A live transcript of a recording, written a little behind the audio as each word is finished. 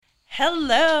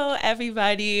Hello,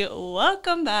 everybody.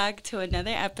 Welcome back to another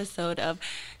episode of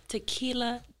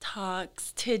Tequila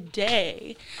Talks.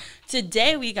 Today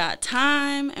we got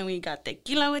Time and we got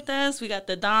Tequila with us. We got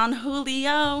the Don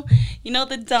Julio. You know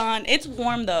the Don. It's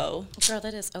warm though. Girl,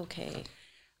 that is okay.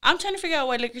 I'm trying to figure out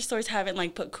why liquor stores haven't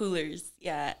put coolers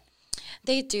yet.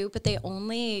 They do, but they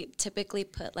only typically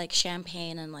put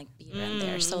champagne and beer in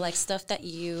there. So stuff that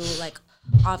you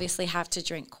obviously have to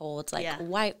drink cold,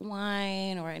 white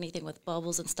wine or anything with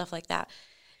bubbles and stuff like that.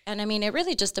 And I mean, it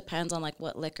really just depends on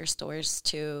what liquor stores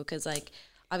too, because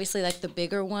obviously the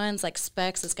bigger ones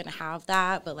Specs is gonna have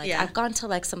that, but I've gone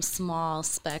to some small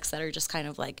Specs that are just kind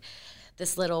of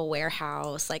this little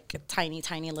warehouse, a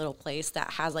tiny little place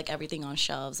that has everything on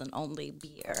shelves and only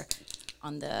beer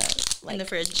on the in the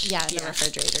fridge. Yeah, in the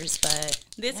refrigerators. But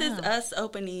this is us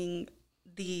opening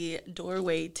the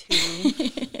doorway to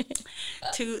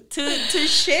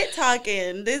shit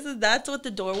talking. That's what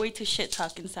the doorway to shit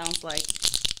talking sounds like.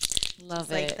 Love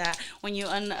it's like that when you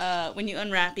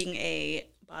unwrapping a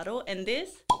bottle, and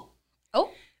this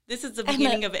is the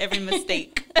beginning of every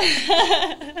mistake.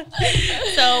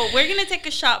 So we're gonna take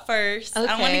a shot first. Okay.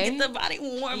 I want to get the body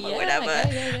warm or whatever.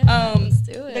 Let's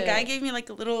do it. The guy gave me a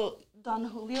little Don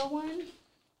Julio one.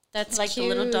 That's cute. The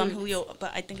little Don Julio,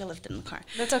 but I think I left it in the car.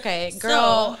 That's okay,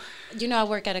 girl. So, I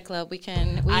work at a club. I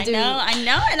know,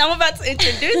 and I'm about to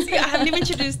introduce you. I haven't even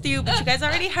introduced you, but you guys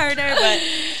already heard her. But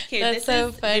okay, that's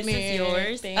so funny. This is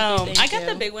yours. Thank you. I got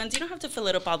the big ones. You don't have to fill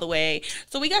it up all the way.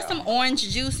 So we got some orange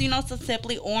juice. So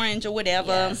simply orange or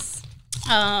whatever. Yes.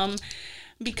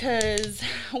 Because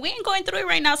we ain't going through it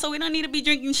right now, so we don't need to be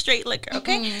drinking straight liquor,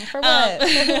 okay? For what?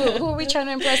 Who are we trying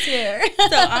to impress here?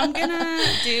 So I'm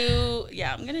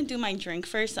gonna do my drink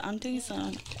first. So I'm doing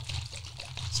some.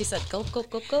 She said, "Go, go,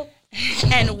 go, go,"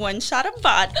 and 1 shot of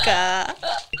vodka.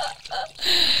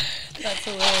 That's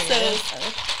hilarious.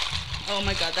 Oh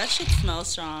my god, that shit smells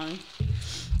strong.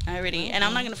 And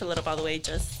I'm not gonna fill it up all the way,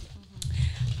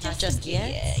 not just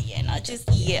yet. Yeah, not just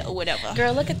yet or whatever.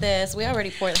 Girl, look at this. We already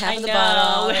poured half of the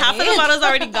bottle. Half of the bottle's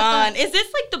already gone. Is this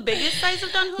the biggest size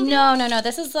of Don Julio? No.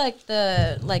 This is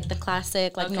the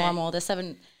classic, normal, the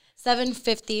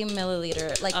 750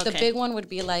 milliliter. The big one would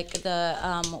be the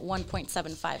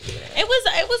 1.75 liter.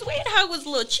 It was weird how it was a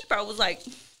little cheaper. I was I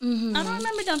don't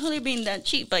remember Don Julio being that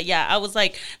cheap, but yeah, I was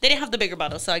they didn't have the bigger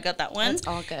bottle, so I got that one. That's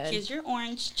all good. Here's your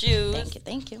orange juice.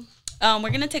 Thank you.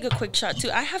 We're gonna take a quick shot too.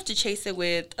 I have to chase it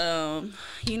with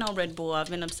Red Bull.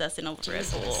 I've been obsessing over Red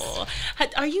Bull. Do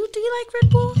you like Red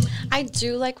Bull? I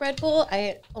do like Red Bull.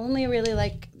 I only really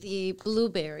like the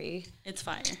blueberry. It's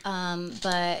fire.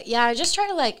 But yeah, I just try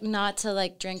to not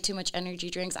to drink too much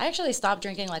energy drinks. I actually stopped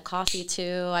drinking coffee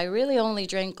too. I really only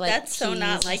drink that's so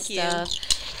not like stuff. You.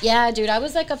 Yeah, dude, I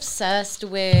was obsessed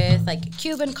with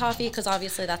Cuban coffee because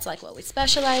obviously that's what we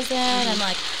specialize in, and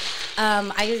I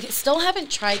still haven't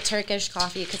tried Turkish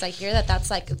coffee because I hear that that's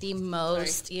the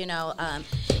most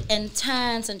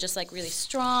intense and just really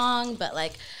strong. But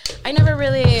I never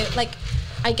really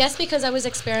I guess because I was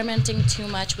experimenting too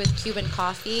much with Cuban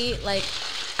coffee,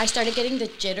 I started getting the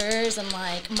jitters and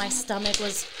my stomach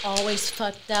was always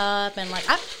fucked up and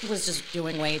I was just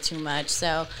doing way too much.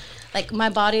 So my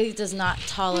body does not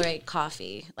tolerate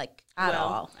coffee at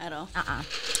all.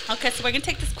 Okay, so we're gonna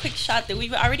take this quick shot that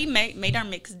we've already made our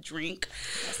mixed drink.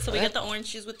 So we got the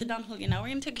orange juice with the Don Julio. Now we're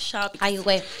gonna take a shot.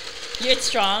 Wait. It's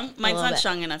strong. Mine's not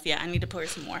strong enough yet. I need to pour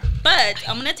some more. But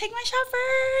I'm gonna take my shot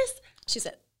first. She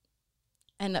said.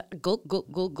 And gulp,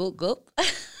 gulp, gulp, gulp, gulp.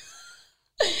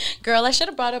 Girl, I should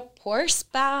have brought a pour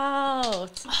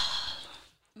spout.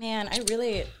 Man,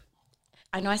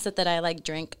 I know I said that I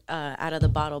drink out of the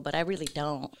bottle, but I really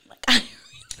don't. I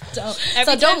really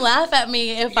don't. Don't laugh at me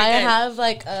if I have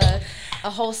a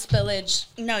whole spillage.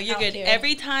 No, you're good. Here.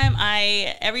 Every time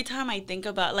I think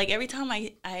about every time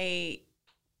I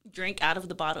drink out of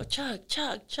the bottle, chug,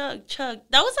 chug, chug, chug.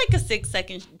 That was a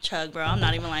 6-second chug, bro. I'm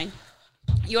not even lying.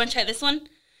 You want to try this one?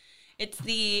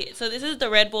 So this is the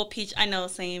Red Bull Peach. I know,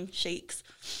 same shakes.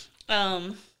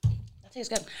 That tastes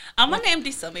good. I'm on an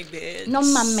empty stomach, bitch. No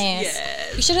mames.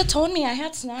 Yes. You should have told me I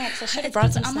had snacks. I should have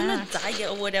brought some snacks. I'm on a diet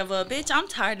or whatever. Bitch, I'm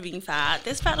tired of being fat.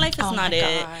 This fat life is not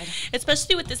it. God.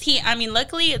 Especially with this heat. I mean,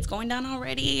 luckily, it's going down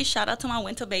already. Shout out to my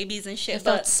winter babies and shit. It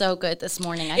felt so good this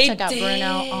morning. I took out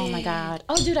Bruno. Oh, my God.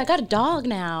 Oh, dude, I got a dog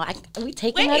now. Are we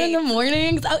taking that in the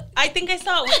mornings? I think I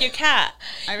saw it with your cat.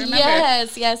 I remember.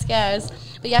 Yes.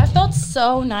 But yeah, it felt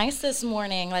so nice this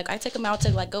morning. I took him out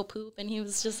to go poop, and he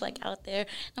was just out there.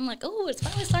 I'm oh, it's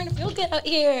finally starting to feel good out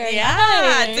here.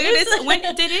 Yeah, nice.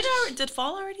 Dude. Did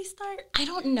fall already start? I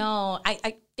don't know.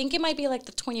 I think it might be the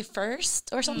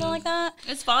 21st or something like that.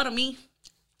 It's fall to me.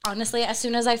 honestly, as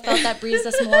soon as I felt that breeze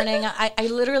this morning, I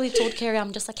literally told Carrie,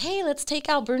 I'm just like, hey, let's take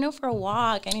out Bruno for a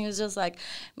walk. And he was just like,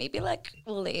 maybe like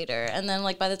later. And then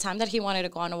like by the time that he wanted to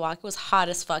go on a walk, it was hot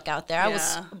as fuck out there.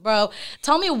 Yeah. Bro,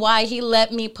 tell me why he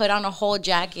let me put on a whole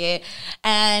jacket.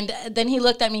 And then he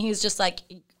looked at me, he's just like,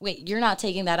 wait, you're not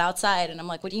taking that outside. And I'm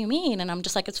like, what do you mean? And I'm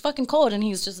just like, it's fucking cold. And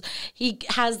he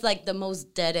has like the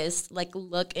most deadest like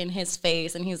look in his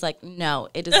face. And he's like, no,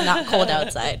 it is not cold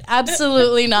outside.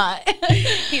 Absolutely not.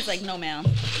 He's like, no, ma'am.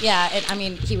 Yeah, and I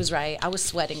mean, he was right. I was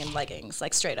sweating in leggings,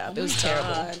 like straight up. It was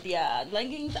terrible. Yeah,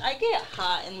 leggings. I get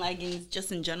hot in leggings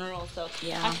just in general, so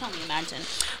yeah. I can't imagine.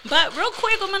 But real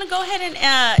quick, I'm gonna go ahead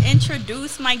and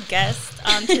introduce my guest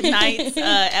on tonight's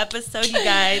episode, you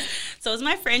guys. So it's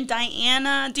my friend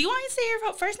Diana. Do you want to say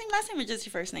your first name, last name, or just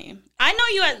your first name? I know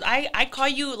you. I call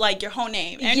you like your whole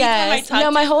name. Yes. No,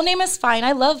 my whole name is fine.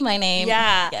 I love my name.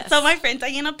 Yeah. Yes. So my friend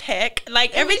Diana Pech.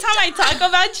 Like every time I talk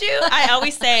about you, I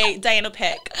always say Diana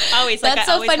Pech. Always. That's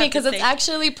so funny because it's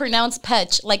actually pronounced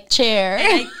Pech, like chair.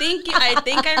 And I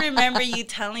think I remember you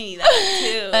telling me that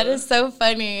too. That is so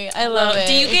funny. I love it.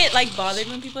 Do you get like bothered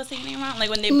when people say your name wrong? Like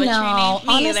when they butcher your name?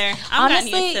 Me either.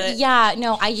 Honestly, yeah.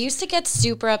 No, I used to get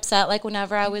super upset like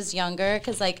whenever I was younger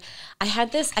because like I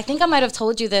had this, I think I might have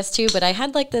told you this too, but I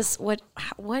had like this, what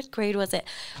grade was it?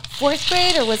 4th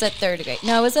grade or was it 3rd grade?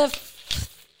 No, it was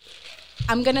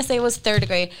I'm going to say it was 3rd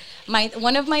grade.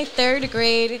 One of my 3rd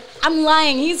grade, I'm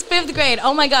lying, he's 5th grade.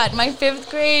 Oh my God, my 5th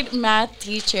grade math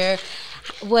teacher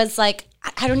was like,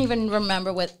 I don't even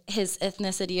remember what his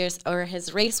ethnicity or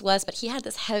his race was, but he had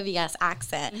this heavy ass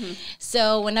accent. Mm-hmm.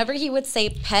 So whenever he would say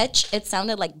Pech, it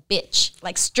sounded like bitch,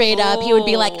 like straight up. He would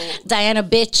be like, Diana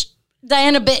bitch.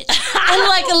 And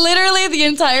like literally the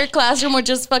entire classroom would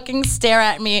just fucking stare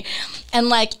at me. And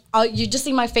like, you just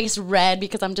see my face red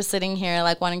because I'm just sitting here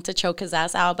like wanting to choke his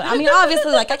ass out. But I mean,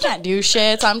 obviously like I can't do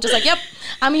shit. So I'm just like, yep,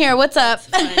 I'm here. What's up?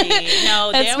 Funny. No,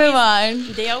 let's move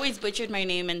on. They always butchered my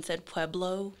name and said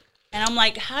Pueblo. And I'm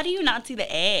like, how do you not see the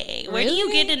A? Where really? do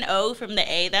you get an O from the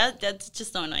A? That's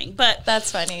just so annoying. But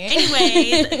that's funny.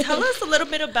 Anyways, tell us a little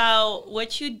bit about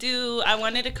what you do. I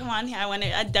wanted to come on here.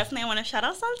 I definitely want to shout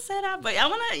out Salsera, but I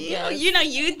want to, you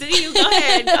do you. Go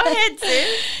ahead. Go ahead,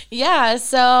 sis. Yeah.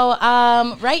 So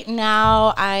right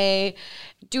now I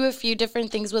do a few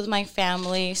different things with my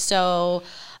family. So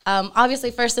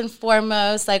obviously, first and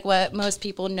foremost, like what most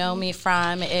people know me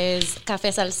from is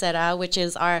Café Salsera, which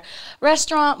is our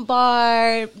restaurant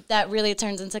bar that really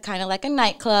turns into kind of like a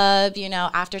nightclub,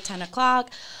 after 10 o'clock.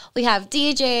 We have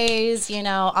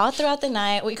DJs, all throughout the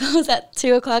night. We close at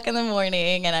 2 o'clock in the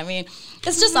morning. And I mean,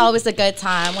 it's just always a good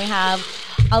time. We have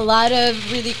a lot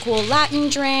of really cool Latin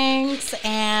drinks.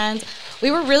 And we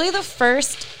were really the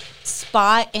first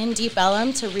spot in Deep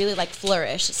Ellum to really like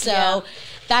flourish. So yeah.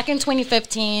 Back in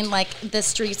 2015, like the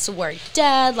streets were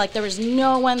dead, like there was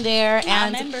no one there.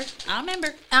 And I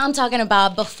remember. I'm talking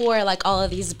about before like all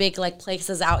of these big like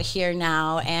places out here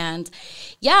now. And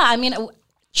yeah, I mean,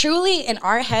 truly in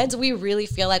our heads, we really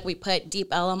feel like we put Deep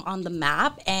Ellum on the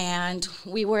map, and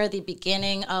we were the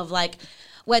beginning of like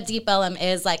what Deep Ellum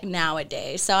is like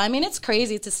nowadays. So I mean, it's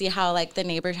crazy to see how like the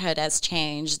neighborhood has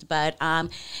changed. But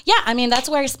yeah, I mean, that's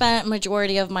where I spent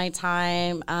majority of my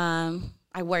time.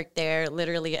 I work there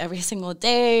literally every single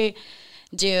day,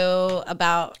 do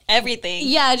about everything.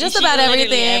 Yeah, just about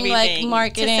everything, like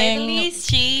marketing. To say the least,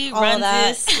 she runs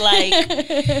this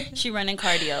like she running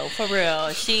cardio for real.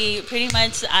 She pretty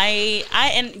much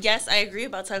and yes, I agree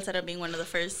about Salsera being one of the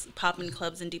first poppin'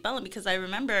 clubs in Deep Ellum, because I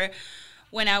remember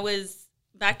when I was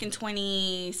back in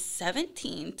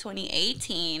 2017,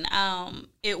 2018,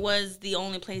 it was the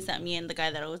only place that me and the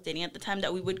guy that I was dating at the time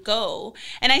that we would go.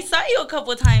 And I saw you a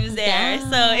couple of times there. Yeah,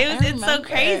 so it's so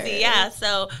crazy. Yeah.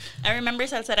 So I remember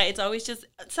Salsera. It's always just,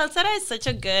 Salsera is such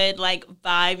a good like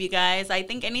vibe, you guys. I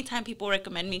think anytime people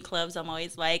recommend me clubs, I'm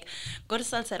always like, go to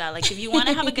Salsera. Like if you want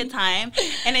to have a good time.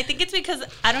 And I think it's because,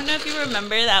 I don't know if you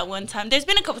remember that one time. There's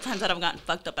been a couple times that I've gotten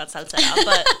fucked up at Salsera.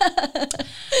 But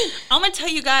I'm going to tell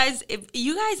you guys, if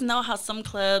you guys know how some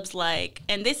clubs like,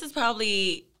 and this is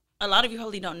probably, a lot of you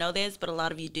probably don't know this, but a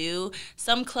lot of you do.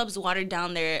 Some clubs water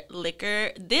down their liquor.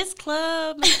 This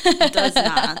club does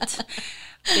not.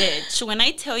 Bitch, when I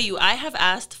tell you, I have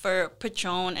asked for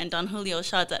Patron and Don Julio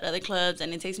shots at other clubs,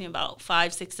 and it takes me about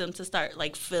 5-6 of them to start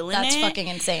like filling it. That's fucking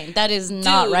insane. That is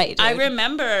not right, dude. I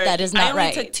remember. That is not right.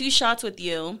 I only took 2 shots with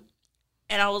you.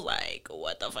 And I was like,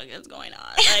 what the fuck is going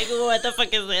on? Like, what the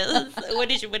fuck is this? What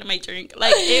did you put in my drink?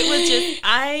 Like, it was just,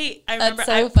 I remember. That's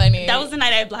so funny. That was the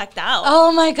night I blacked out.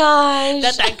 Oh my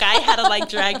gosh. That guy had to like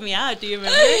drag me out. Do you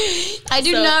remember? I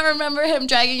do not remember him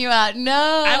dragging you out.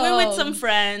 No. I went with some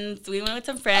friends. We went with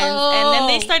some friends. And then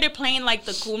they started playing like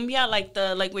the cumbia,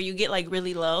 like where you get like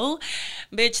really low.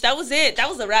 Bitch, that was it. That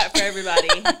was a wrap for everybody.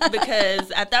 Because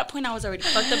at that point I was already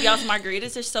fucked up. Y'all's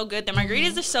margaritas are so good. The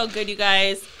margaritas are so good, you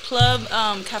guys. Club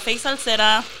Cafe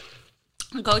Salsera.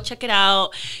 Go check it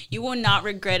out. You will not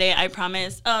regret it, I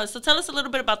promise. So tell us a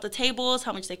little bit about the tables,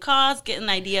 how much they cost, get an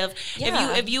idea of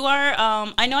if you are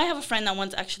I know I have a friend that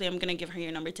wants, actually I'm gonna give her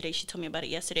your number today. She told me about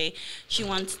it yesterday. She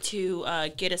wants to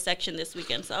get a section this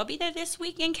weekend. So I'll be there this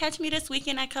weekend. Catch me this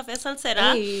weekend at Cafe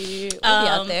Salsera. Hey, we'll be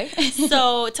out there.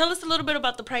 So tell us a little bit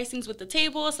about the pricings with the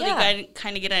table so they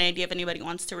kind of get an idea if anybody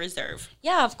wants to reserve.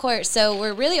 Yeah, of course. So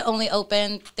we're really only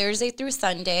open Thursday through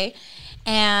Sunday.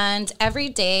 And every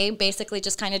day, basically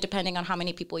just kind of depending on how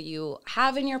many people you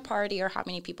have in your party or how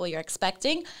many people you're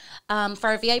expecting. For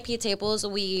our VIP tables,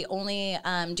 we only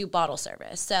do bottle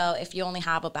service. So if you only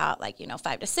have about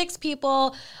 5 to 6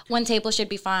 people, one table should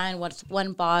be fine with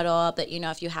one bottle. But,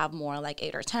 if you have more like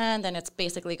 8 or 10, then it's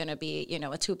basically going to be, a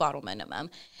 2-bottle minimum.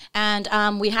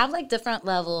 And we have like different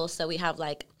levels. So we have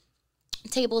like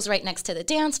tables right next to the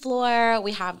dance floor.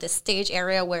 We have this stage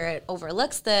area where it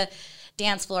overlooks the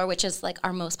dance floor, which is like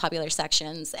our most popular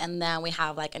sections, and then we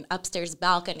have like an upstairs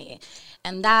balcony,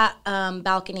 and that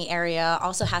balcony area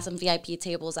also has some VIP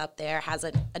tables up there, has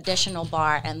an additional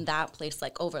bar, and that place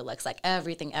like overlooks like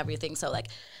everything, so like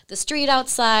the street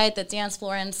outside, the dance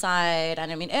floor inside,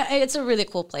 and I mean it's a really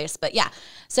cool place. But yeah,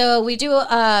 so we do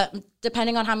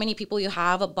depending on how many people you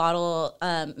have, a bottle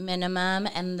minimum,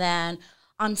 and then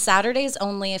on Saturdays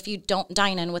only, if you don't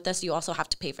dine in with us, you also have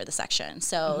to pay for the section.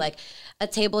 So like a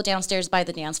table downstairs by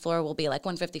the dance floor will be like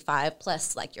 $155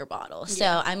 plus like your bottle.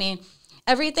 So I mean,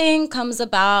 everything comes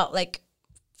about like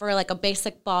for like a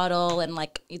basic bottle and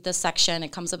like the section,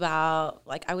 it comes about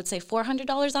like I would say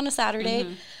 $400 on a Saturday.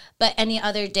 But any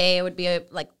other day it would be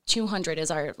like $200 is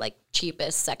our like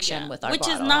cheapest section with our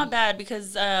bottle. Which is not bad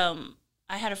because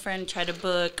I had a friend try to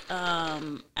book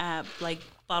at like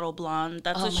Bottle Blonde.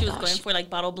 That's what she was going for, like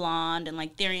Bottle Blonde and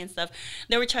like Theory and stuff.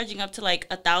 They were charging up to like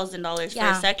 $1,000 for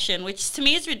a section, which to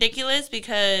me is ridiculous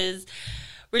because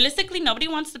realistically nobody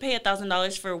wants to pay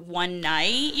 $1,000 for one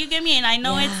night. You get me? And I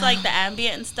know it's like the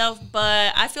ambient and stuff,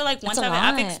 but I feel like once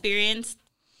I've experienced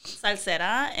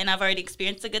Salsera and I've already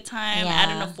experienced a good time at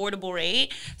an affordable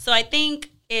rate. So I think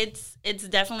it's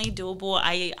definitely doable.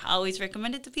 I always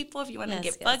recommend it to people if you want to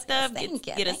get fucked up,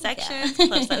 get a section.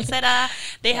 Club Salsera.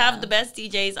 They have the best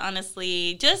DJs,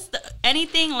 honestly. Just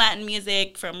anything Latin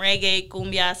music from reggae,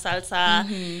 cumbia, salsa.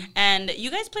 And you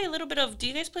guys play a little bit of, do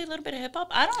you guys play a little bit of hip hop?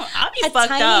 I'll be fucked up. A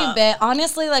tiny bit.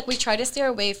 Honestly, like we try to steer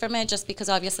away from it just because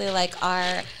obviously like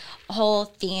our whole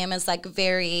theme is like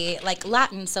very like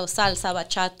Latin, so salsa,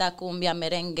 bachata, cumbia,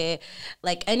 merengue,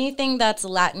 like anything that's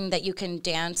Latin that you can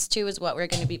dance to is what we're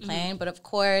going to be playing. But of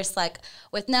course, like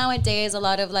with nowadays a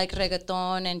lot of like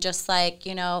reggaeton and just like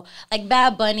like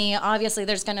Bad Bunny, obviously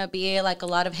there's going to be like a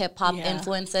lot of hip hop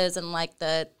influences and like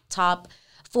the top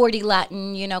 40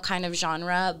 Latin, kind of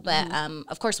genre. But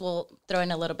of course, we'll throw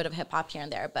in a little bit of hip hop here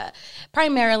and there. But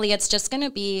primarily, it's just going to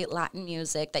be Latin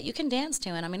music that you can dance to.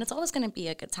 And I mean, it's always going to be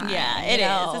a good time. Yeah, it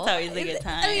is. It's always a good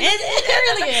time. I mean,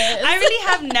 it really is. I really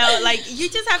have you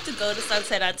just have to go to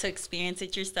Salsera to experience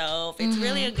it yourself. It's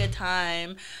really a good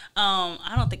time.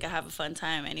 I don't think I have a fun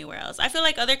time anywhere else. I feel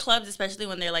like other clubs, especially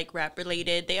when they're like rap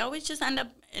related, they always just end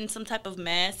up in some type of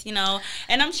mess,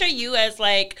 And I'm sure you as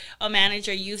like a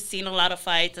manager, you've seen a lot of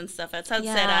fights and stuff at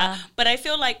Salsera. But I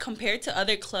feel like compared to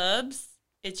other clubs,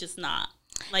 it's just not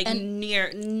like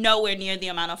nowhere near the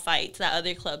amount of fights that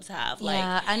other clubs have.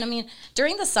 And I mean,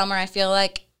 during the summer, I feel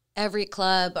like every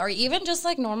club or even just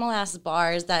like normal ass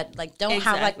bars that like don't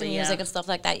have like the music and stuff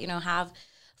like that, have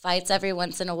fights every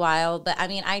once in a while. But I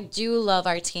mean, I do love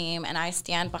our team and I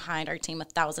stand behind our team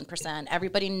 1,000%.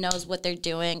 Everybody knows what they're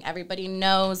doing. Everybody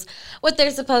knows what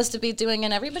they're supposed to be doing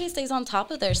and everybody stays on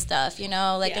top of their stuff,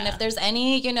 and if there's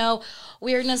any,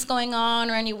 weirdness going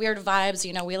on or any weird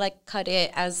vibes, we like cut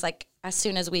it as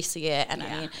soon as we see it. And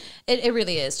I mean, it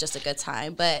really is just a good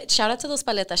time. But shout out to those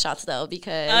paleta shots though,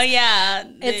 because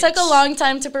it took a long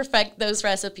time to perfect those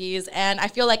recipes. And I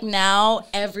feel like now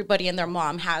everybody and their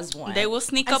mom has one. They will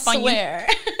sneak up on you.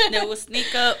 They will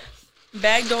sneak up,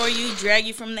 backdoor you, drag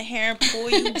you from the hair, pull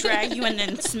you, drag you, and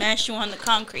then smash you on the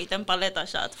concrete. Them paleta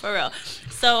shots, for real.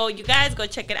 So you guys go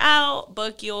check it out.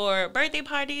 Book your birthday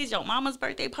parties, your mama's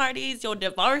birthday parties, your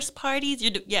divorce parties,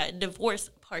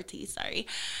 divorce parties, sorry.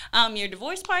 Your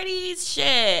divorce parties,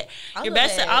 shit. All Your of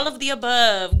best, it. all of the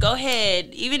above. Go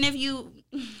ahead. Even if you,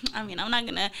 I mean, I'm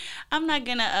not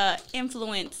gonna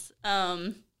influence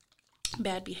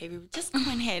bad behavior. Just go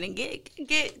ahead and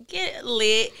get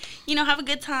lit. You know, have a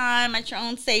good time at your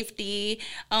own safety,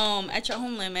 at your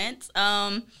own limits.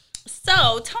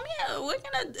 So tell me, we're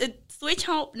gonna switch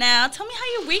home now. Tell me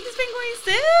how your week has been going,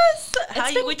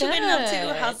 sis. What you been up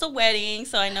to? How's the wedding?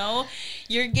 So I know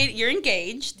you're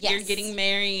engaged. Yes. You're getting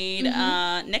married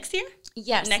next year.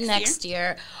 Yes, next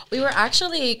year. We were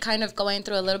actually kind of going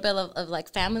through a little bit of like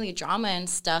family drama and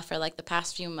stuff for like the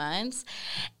past few months.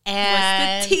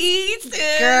 And what's the tea,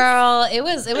 sis? Girl, it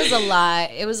was a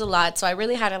lot. It was a lot. So I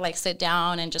really had to like sit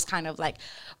down and just kind of like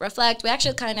reflect. We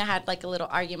actually kind of had like a little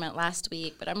argument last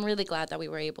week, but I'm really glad that we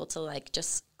were able to like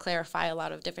just clarify a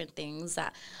lot of different things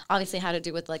that obviously had to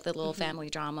do with like the little family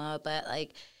drama, but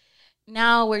like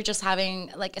now we're just having,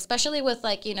 like, especially with,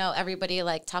 like, you know, everybody,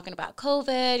 like, talking about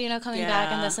COVID, you know, coming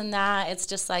back and this and that. It's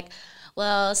just, like,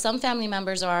 well, some family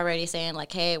members are already saying,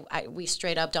 like, hey, we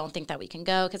straight up don't think that we can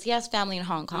go because he has family in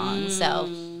Hong Kong.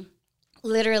 So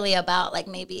literally about, like,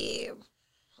 maybe,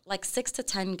 like, 6 to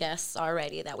 10 guests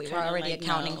already that we were already like,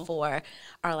 accounting for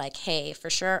are, like, hey, for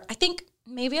sure. I think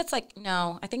maybe it's, like,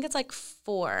 no, I think it's, like,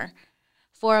 4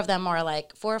 of them are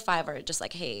like 4 or 5 are just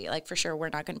like, hey, like for sure we're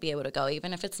not going to be able to go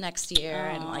even if it's next year.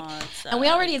 And like, and we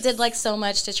already did like so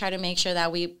much to try to make sure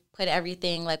that we put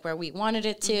everything like where we wanted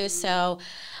it to. So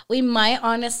we might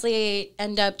honestly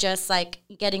end up just like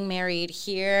getting married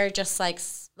here, just like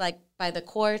by the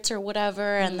courts or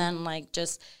whatever, and then like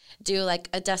just do like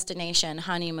a destination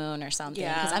honeymoon or something.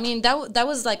 Because I mean that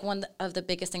was like one of the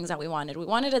biggest things that we wanted. We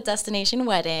wanted a destination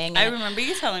wedding. I remember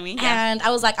you telling me. And I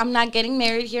was like, I'm not getting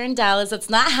married here in Dallas. It's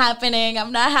not happening.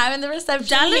 I'm not having the reception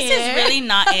Dallas here. is really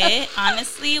not it,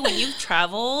 honestly. When you've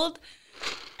traveled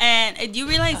and you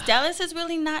realize Dallas is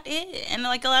really not it, and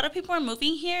like a lot of people are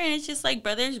moving here, and it's just like,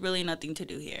 bro, there's really nothing to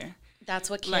do here.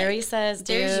 That's what Carrie says,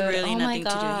 dude. There's really nothing to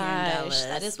do here in Dallas.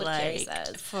 That is what Carrie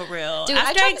says. For real. Dude,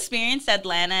 After I experienced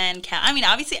Atlanta and I mean,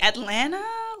 obviously Atlanta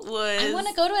was... I want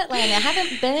to go to Atlanta. I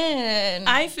haven't been.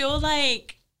 I feel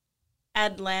like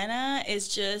Atlanta is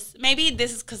just... Maybe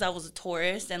this is because I was a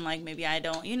tourist and like maybe I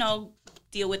don't, you know,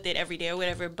 deal with it every day or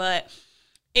whatever, but...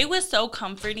 It was so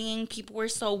comforting. People were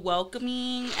so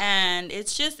welcoming, and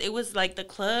it was like the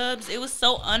clubs. It was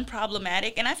so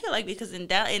unproblematic, and I feel like because in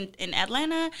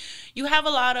Atlanta, you have a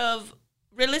lot of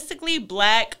realistically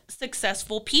Black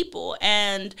successful people,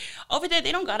 and over there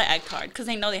they don't gotta act hard because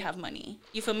they know they have money.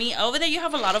 You feel me? Over there you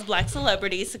have a lot of Black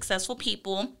celebrities, successful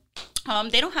people.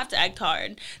 They don't have to act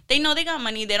hard. They know they got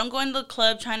money. They don't go into the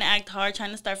club trying to act hard,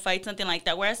 trying to start fights, something like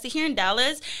that. Whereas here in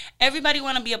Dallas, everybody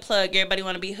want to be a plug. Everybody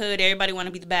want to be hood. Everybody want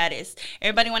to be the baddest.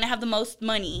 Everybody want to have the most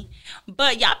money.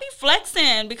 But y'all be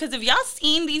flexing because if y'all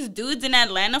seen these dudes in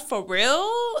Atlanta for real,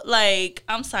 like,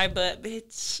 I'm sorry, but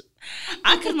bitch,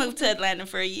 I could move to Atlanta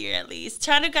for a year at least.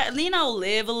 Try to, you know,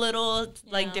 live a little,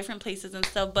 like, different places and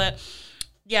stuff. But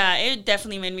yeah, it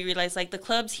definitely made me realize, like, the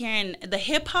clubs here in the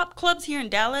hip-hop clubs here in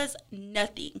Dallas,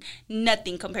 nothing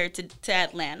compared to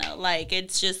Atlanta. Like,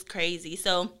 it's just crazy.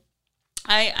 So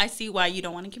I see why you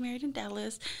don't want to get married in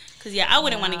Dallas. Because, I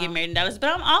wouldn't want to get married in Dallas.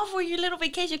 But I'm all for your little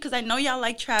vacation because I know y'all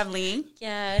like traveling.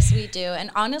 Yes, we do. And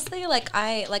honestly,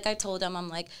 I told them, I'm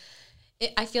like,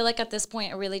 I feel like at this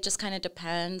point it really just kind of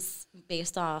depends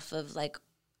based off of, like,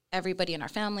 everybody in our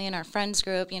family and our friends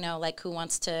group, you know, like who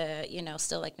wants to, you know,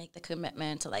 still like make the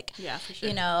commitment to like, for sure.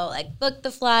 You know, like book the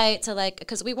flight to like,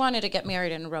 because we wanted to get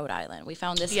married in Rhode Island. We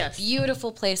found this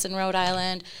beautiful place in Rhode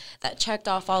Island that checked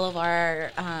off all of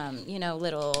our, you know,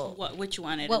 little what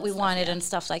we wanted and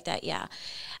stuff like that. Yeah.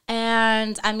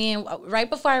 And I mean, right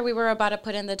before we were about to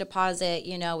put in the deposit,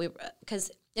 you know, because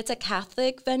it's a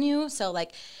Catholic venue. So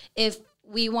like if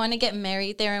we want to get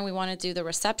married there and we want to do the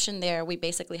reception there, we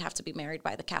basically have to be married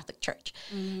by the Catholic Church.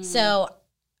 So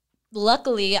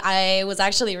luckily I was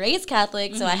actually raised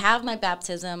Catholic, so I have my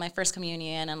baptism, my first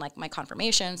communion, and like my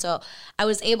confirmation. So I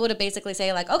was able to basically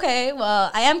say like, okay,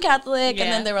 well, I am Catholic.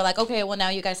 And then they were like, okay, well, now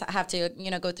you guys have to, you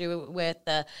know, go through with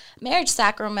the marriage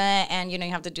sacrament and, you know,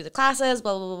 you have to do the classes,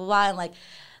 blah, blah, blah, blah. And like,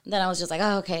 then I was just like,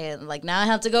 oh, okay. And like, now I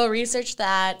have to go research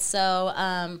that.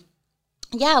 So,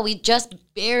 yeah, we just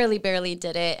barely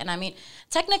did it. And I mean,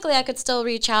 technically I could still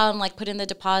reach out and like put in the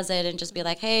deposit and just be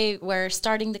like, hey, we're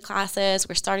starting the classes,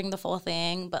 we're starting the full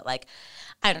thing. But like,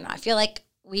 I don't know. I feel like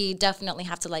we definitely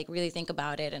have to like really think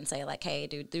about it and say like, hey,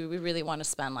 dude, do we really want to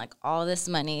spend like all this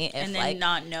money? If, and then like,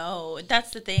 not know.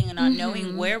 That's the thing, and not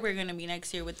knowing where we're going to be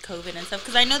next year with COVID and stuff.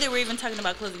 Because I know they were even talking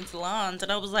about closing salons,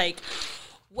 and I was like,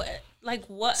 What? Like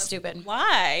what? Stupid.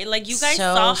 Why? Like you guys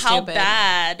So saw how stupid.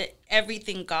 bad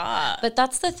everything got. But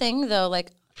that's the thing, though.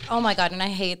 Like, oh my god, and I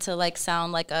hate to like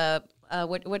sound like a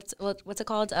what's it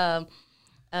called? A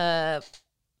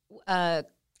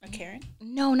Karen?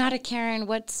 No, not a Karen.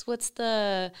 What's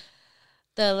the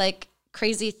like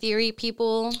crazy theory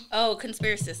people? Oh,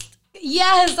 conspiracist.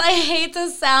 Yes, I hate to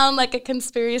sound like a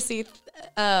conspiracy.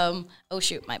 Oh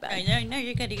shoot, my bad. No,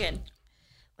 you're good. You're good.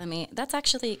 That's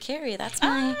actually Carrie. That's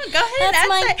my. Go ahead. That's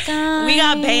my it. guy. We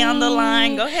got Bay on the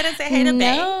line. Go ahead and say hey to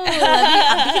Bay. No,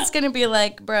 I think it's gonna be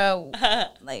like, bro,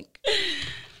 like.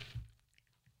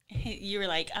 You were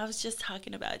like, I was just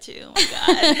talking about you. Oh my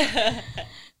god.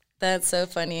 That's so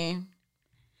funny.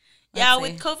 Yeah,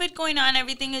 with COVID going on,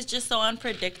 everything is just so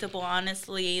unpredictable,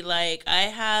 honestly. Like, I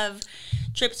have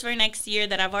trips for next year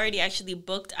that I've already actually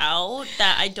booked out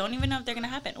that I don't even know if they're going to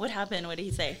happen. What happened? What did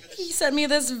he say? He sent me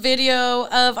this video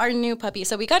of our new puppy.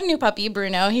 So we got a new puppy,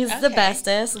 Bruno. He's the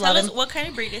bestest. Tell us, what kind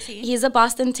of breed is he? He's a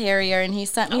Boston Terrier, and he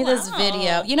sent me this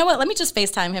video. You know what? Let me just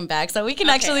FaceTime him back so we can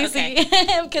actually see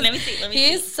him. Let me see.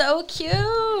 He's so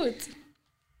cute.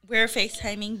 We're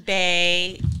FaceTiming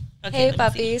Bay. Okay, hey,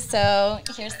 puppy. So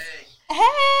here's...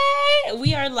 Hey,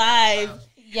 we are live.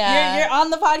 Yeah, you're on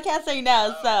the podcast right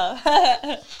now. So I don't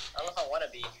know if I want to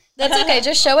be. That's okay.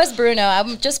 Just show us Bruno.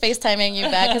 I'm just FaceTiming you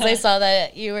back because I saw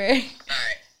that you were. All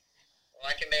right. Well,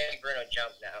 I can make Bruno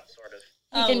jump now, sort of.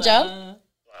 You can jump.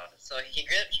 Wow. So he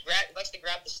likes to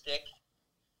grab the stick.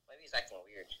 Maybe he's acting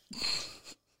weird.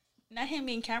 Not him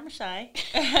being camera shy.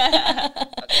 Okay,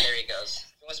 there he goes.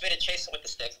 He wants me to chase him with the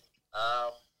stick.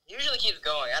 He usually keeps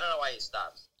going. I don't know why he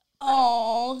stops.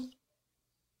 Oh.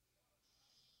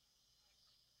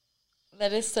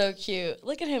 That is so cute.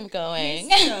 Look at him going.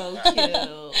 He's so cute.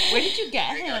 Where did you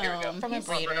get him? From a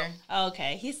breeder. Oh,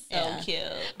 okay, he's so cute.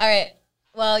 All right.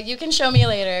 Well, you can show me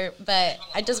later, but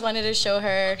I just wanted to show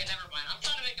her. Okay, never mind. I'm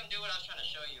trying to make him do what I was trying to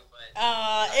show you, but...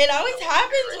 It always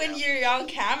happens when you're on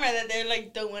camera that they're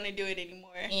like, don't want to do it anymore.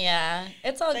 Yeah,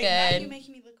 it's all like, good. Now you're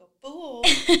making me look a fool.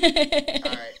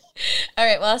 All right. All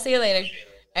right, well, I'll see you later.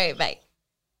 All right, bye.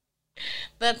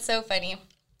 That's so funny.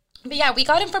 But yeah, we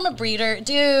got him from a breeder,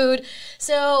 dude.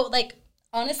 So, like,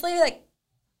 honestly, like,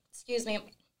 excuse me,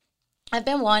 I've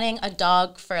been wanting a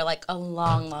dog for, like, a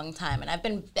long, long time. And I've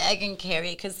been begging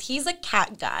Carrie because he's a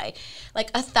cat guy,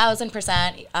 like,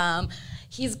 1,000%.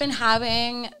 He's been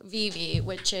having Vivi,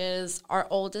 which is our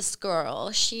oldest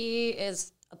girl. She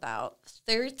is about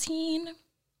 13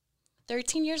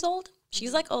 years old.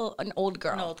 She's, like, an old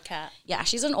girl. An old cat. Yeah,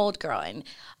 she's an old girl. And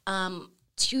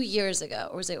 2 years ago,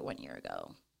 or was it 1 year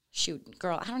ago? Shoot,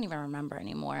 girl, I don't even remember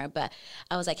anymore. But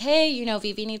I was like, hey, you know,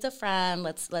 Vivi needs a friend.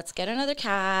 Let's get another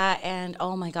cat. And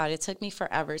oh my God, it took me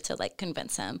forever to like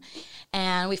convince him.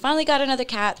 And we finally got another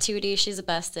cat, Tootie. She's the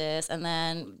bestest. And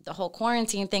then the whole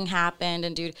quarantine thing happened.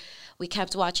 And dude, we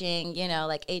kept watching, you know,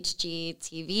 like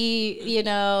HGTV, you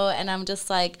know, and I'm just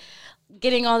like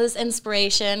getting all this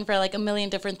inspiration for like a million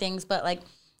different things. But like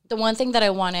the one thing that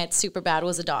I wanted super bad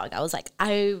was a dog. I was like,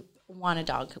 I want a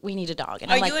dog. We need a dog. And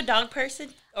Are I'm like, you a dog person?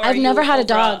 I've never had a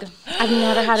dog. I've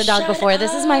never had a dog before.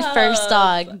 This is my first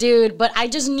dog, dude. But I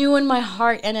just knew in my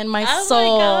heart and in my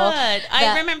soul. Oh my God.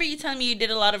 I remember you telling me you did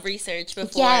a lot of research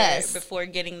before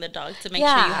getting the dog to make sure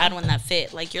you had one that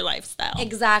fit like your lifestyle.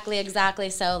 Exactly.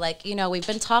 So like, you know, we've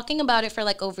been talking about it for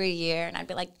like over a year, and I'd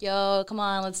be like, yo, come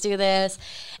on, let's do this.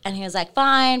 And he was like,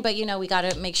 fine, but you know, we got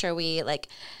to make sure we like.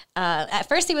 At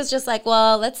first he was just like,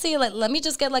 well, let's see, like, let me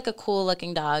just get like a cool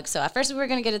looking dog. So at first we were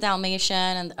gonna get a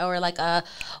Dalmatian or like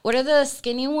what are the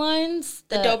skinny ones?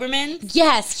 The Dobermans?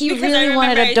 Yes, he because really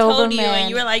wanted a Doberman. And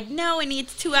you were like, no, it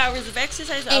needs 2 hours of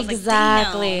exercise. I was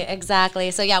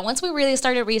exactly. So yeah, once we really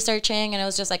started researching, and it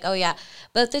was just like, oh yeah,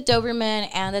 both the Doberman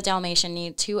and the Dalmatian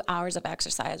need 2 hours of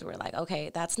exercise. We're like, okay,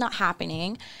 that's not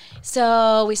happening.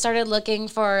 So we started looking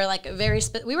for like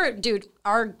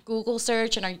our Google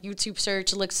search and our YouTube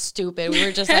search looks stupid. We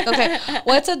were just like, okay,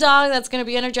 what's a dog that's going to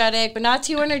be energetic, but not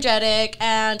too energetic,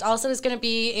 and also is going to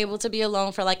be able to be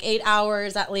alone for like 8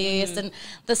 hours at least, and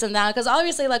this and that. Because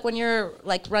obviously, like when you're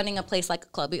like running a place like a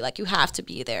club, like you have to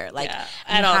be there, like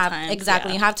at all times.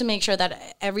 Exactly, you have to make sure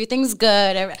that everything's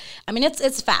good. I mean,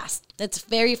 it's fast. It's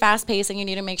very fast paced, and you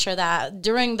need to make sure that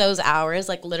during those hours,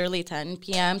 like literally 10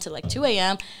 p.m. to like 2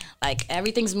 a.m., like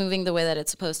everything's moving the way that it's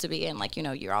supposed to be, and like, you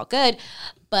know, you're all good.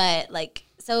 But like,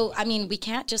 so I mean, we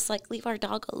can't just like leave our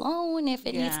dog alone if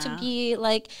it needs to be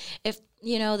like, if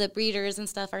you know, the breeders and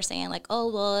stuff are saying like,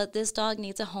 oh well, this dog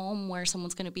needs a home where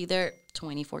someone's gonna be there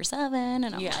 24/7, and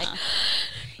I'm like,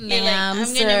 ma'am, I'm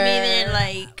gonna be there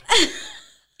like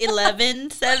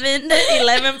 11.7,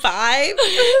 11.5.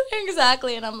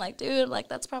 Exactly. And I'm like, dude, like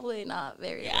that's probably not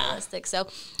very realistic. So,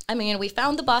 I mean, we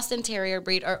found the Boston Terrier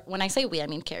breed, or when I say we, I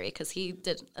mean Carrie, because he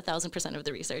did 1,000% of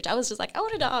the research. I was just like, I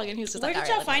want a dog, and he was just Where like,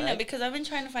 did y'all find him? Because I've been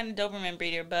trying to find a Doberman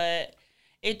breeder, but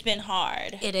it's been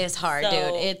hard. It is hard,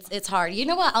 dude. It's hard. You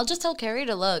know what? I'll just tell Carrie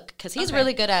to look, because he's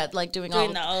really good at like doing all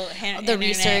the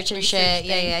research and shit.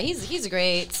 Yeah, he's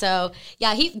great. So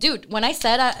yeah, dude. When I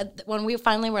said when we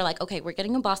finally were like, okay, we're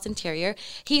getting a Boston Terrier,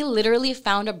 he literally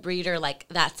found a breeder like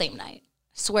that same night.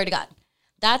 Swear to God,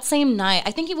 that same night.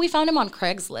 I think we found him on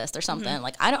Craigslist or something. Mm-hmm.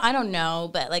 Like I don't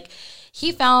know, but like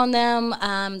he found them.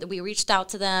 We reached out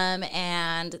to them,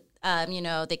 and you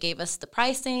know, they gave us the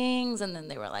pricings, and then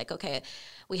they were like, okay,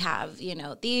 we have, you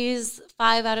know, these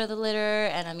 5 out of the litter.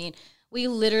 And I mean, we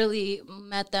literally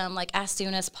met them like as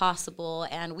soon as possible,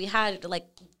 and we had like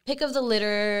pick of the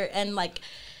litter, and like,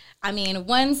 I mean,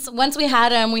 once we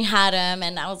had him,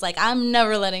 and I was like, I'm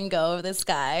never letting go of this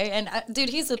guy. And dude,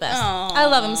 he's the best. Aww. I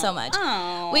love him so much.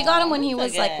 Aww. We got him when he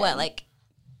was like what, like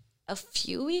a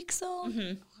few weeks old.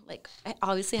 Mm-hmm. Like, it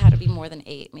obviously had to be more than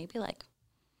 8, maybe like.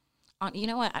 You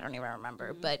know what? I don't even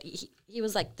remember. Mm-hmm. But he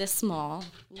was like this small,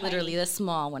 literally this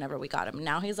small whenever we got him.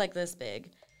 Now he's like this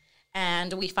big.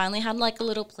 And we finally had like a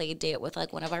little play date with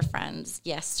like one of our friends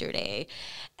yesterday.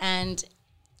 And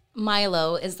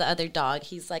Milo is the other dog.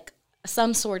 He's like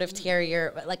some sort of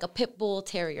terrier, like a pit bull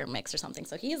terrier mix or something.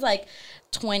 So he's like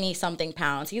 20-something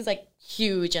pounds. He's like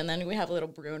huge. And then we have a little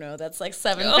Bruno that's like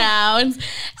 7 pounds.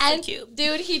 And so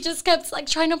dude, he just kept like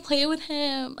trying to play with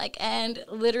him, like, and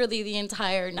literally the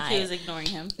entire night. He was ignoring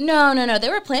him. No. They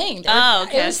were playing.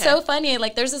 It was so funny.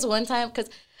 Like, there's this one time, because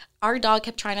our dog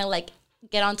kept trying to like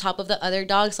get on top of the other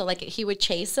dog, so like he would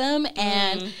chase him,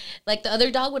 and like the other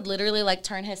dog would literally like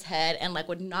turn his head and like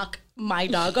would knock my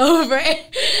dog over, and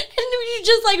we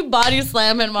just like body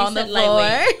slam him on the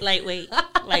floor. Lightweight.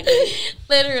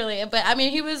 Literally. But I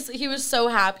mean, he was so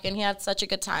happy, and he had such a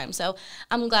good time. So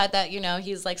I'm glad that, you know,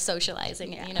 he's like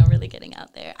socializing and, you know, really getting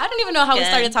out there. I don't even know how we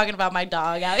started talking about my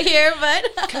dog out here, but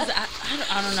because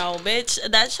I don't know, bitch.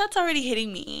 That shot's already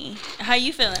hitting me. How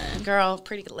you feeling, girl?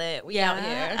 Pretty lit. We out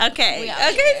here. Okay. So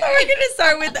we're gonna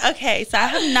start with so I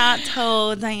have not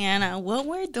told Diana what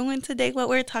we're doing today, what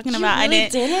we're talking about. Really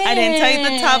I didn't tell you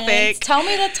the topic. Tell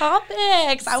me the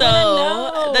topics. I want to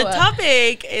know. The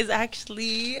topic is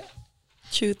actually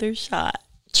truth or shot.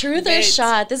 Truth or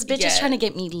shot. This bitch is trying to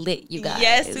get me lit, you guys.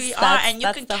 Yes, we are. And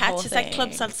you can catch us at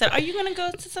Club Sunset. Are you gonna go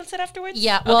to Sunset afterwards?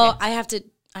 Yeah. Well, I have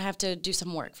to do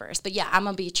some work first. But yeah, I'm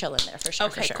going to be chilling there for sure.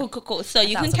 Okay, cool. So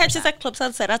you can catch us at Club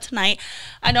Salsera tonight.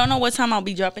 I don't know what time I'll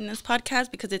be dropping this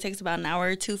podcast, because it takes about an hour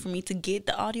or two for me to get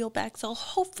the audio back. So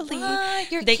hopefully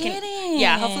they can.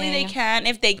 Yeah, hopefully they can.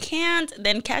 If they can't,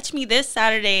 then catch me this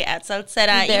Saturday at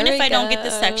Salsera. Even if I don't get the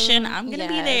section, I'm going to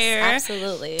be there.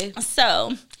 Absolutely.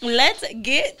 So let's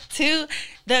get to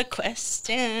the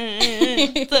question.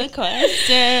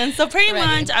 So pretty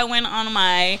much I went on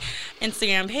my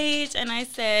Instagram page and I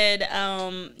said,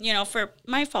 you know, for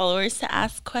my followers to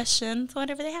ask questions,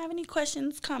 whatever they have, any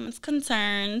questions, comments,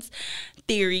 concerns,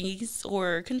 theories,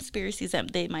 or conspiracies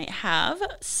that they might have.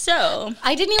 So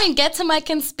I didn't even get to my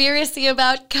conspiracy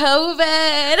about COVID.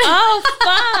 Oh,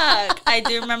 fuck. I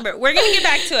do remember. We're going to get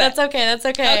back to it. That's okay.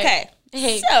 Okay.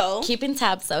 Hey, so keeping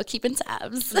tabs. Dude,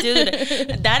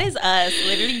 that is us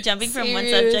literally jumping from one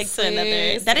subject to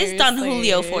another. That is Don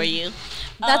Julio for you.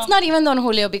 That's not even Don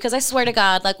Julio, because I swear to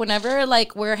God, like whenever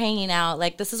like we're hanging out,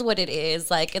 like this is what it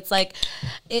is. Like it's like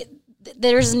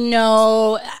there's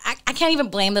no, I can't even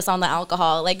blame this on the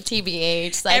alcohol, like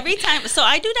TBH. Like, every time, so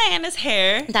I do Diana's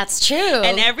hair. That's true.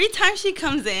 And every time she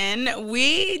comes in,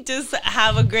 we just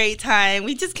have a great time.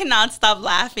 We just cannot stop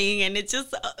laughing, and it's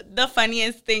just the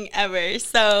funniest thing ever.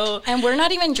 So, and we're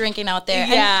not even drinking out there.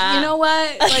 Yeah. And you know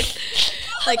what?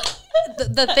 Like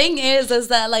the thing is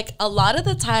that like a lot of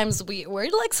the times we're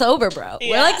like sober, bro.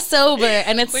 Yeah. We're like sober,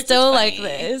 and it's still like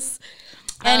this.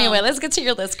 Anyway, let's get to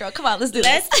your list, girl. Come on, let's do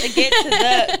this. Let's get to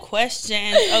the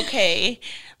questions. Okay,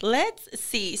 let's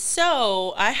see.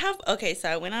 So I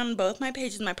went on both my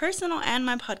pages, my personal and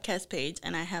my podcast page,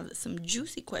 and I have some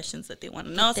juicy questions that they want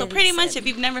to know. So pretty much, if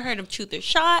you've never heard of Truth or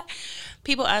Shot,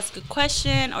 people ask a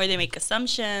question or they make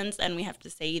assumptions, and we have to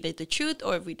say either the truth,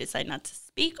 or if we decide not to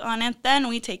speak on it, then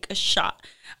we take a shot.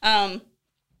 I'm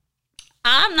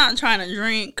not trying to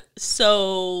drink,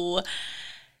 so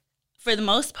for the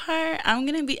most part, I'm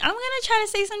gonna try to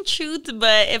say some truth,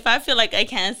 but if I feel like I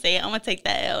can't say it, I'm gonna take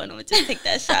that L and I'm gonna just take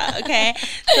that shot, okay?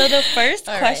 So the first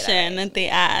question that they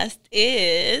asked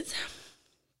is,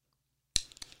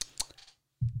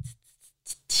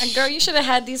 Girl, you should have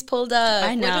had these pulled up.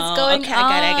 I know. What is going okay,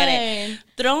 on? I got it.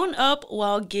 Thrown up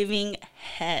while giving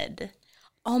head.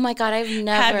 Oh my God, I've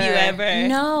never. Have you ever?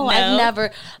 No, I've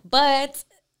never. But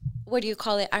what do you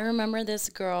call it? I remember this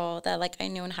girl that like I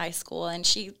knew in high school, and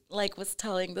she like was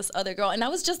telling this other girl, and I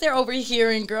was just there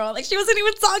overhearing, girl. Like she wasn't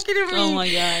even talking to me. Oh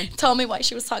my God. Tell me why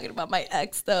she was talking about my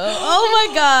ex though. Oh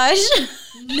my gosh.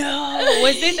 No.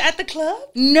 Was this at the club?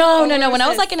 No. When I was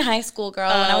this? like in high school, girl.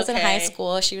 When I was in high okay.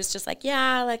 school, she was just like,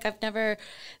 yeah, like I've never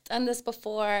done this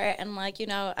before, and like, you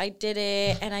know, I did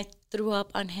it, and I threw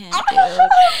up on him, dude.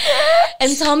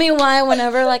 And tell me why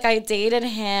whenever like I dated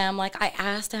him, like I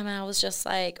asked him, and I was just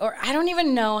like, or I don't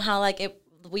even know how like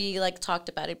we like talked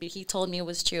about it, but he told me it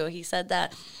was true. He said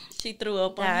that She threw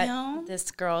up on him.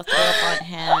 this girl threw up on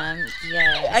him.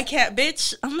 Yeah. I can't,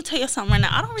 bitch. I'm gonna tell you something right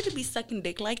now. I don't really be sucking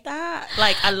dick like that.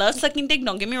 Like, I love sucking dick.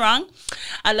 Don't get me wrong.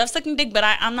 I love sucking dick, but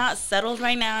I'm not settled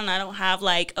right now, and I don't have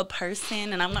like a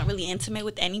person, and I'm not really intimate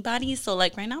with anybody. So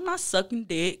like right now, I'm not sucking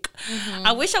dick. Mm-hmm.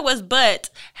 I wish I was, but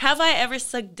have I ever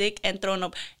sucked dick and thrown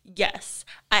up? Yes,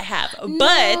 I have.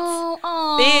 But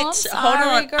bitch, hold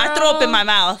on. Girl. I threw up in my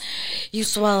mouth. You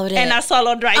swallowed it. And I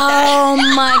swallowed right there. Oh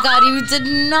my God, you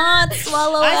did not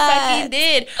swallow it. I fucking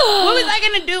did. What was I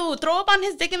gonna do? Throw up on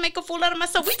his dick and make a fool out of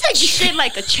myself? We take shit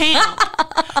like a champ.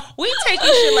 We taking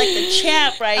shit like the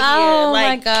champ right here. Oh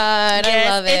like, my God, yes, I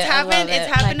love it. It's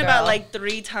happened about like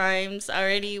 3 times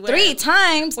already. 3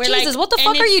 times? Jesus, like, what the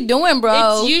fuck are you doing,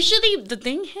 bro? It's usually, the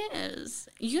thing is,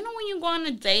 you know when you go on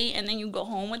a date and then you go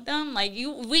home with them, like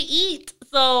we eat.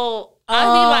 So I'd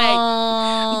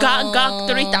be like, gok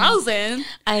 3,000.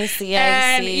 I see.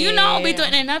 And you know,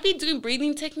 I be doing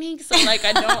breathing techniques. So like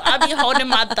I be holding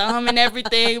my thumb and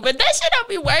everything. But that shit don't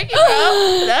be working,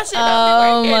 bro. That shit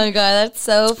don't be working. Oh my God, that's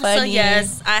so funny. So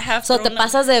yes, I have. So te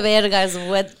pasas de verga is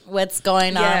what's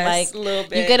going on. Yes, like a little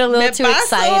bit. You get a little too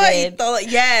excited.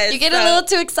 Yes, you get a little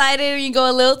too excited. You go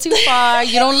a little too far.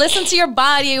 You don't listen to your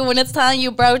body when it's telling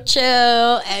you, bro, chill,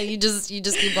 and you just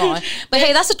keep going. But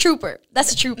hey, that's a trooper.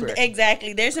 That's a trooper.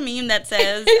 Exactly. There's a meme that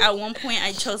says, at one point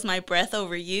I chose my breath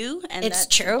over you, and it's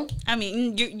true. I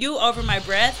mean, you over my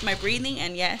breath, my breathing,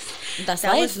 and yes, that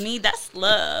life. Was me. That's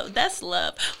love. That's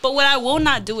love. But what I will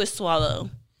not do is swallow.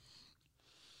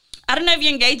 I don't know if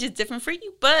your engage is different for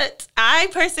you, but I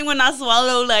personally will not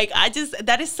swallow. Like,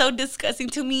 that is so disgusting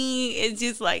to me. It's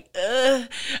just like,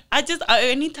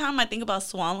 anytime I think about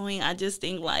swallowing, I just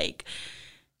think like,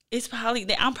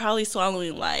 I'm probably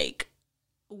swallowing like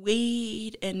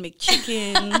weed and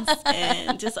McChickens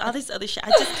and just all this other shit.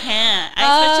 I just can't.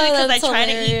 Especially because I try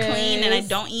to eat clean and I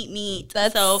don't eat meat.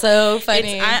 That's so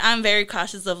funny. I'm very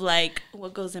cautious of like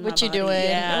what goes in my body. What you doing?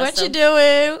 Yeah, what you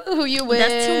doing? Who you with?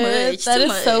 That's too much. That too is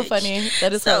much. so funny.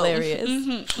 That is hilarious.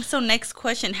 Mm-hmm. So next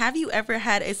question: have you ever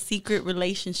had a secret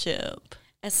relationship?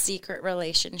 A secret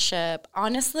relationship?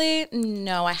 Honestly,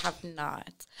 no, I have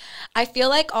not. I feel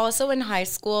like also in high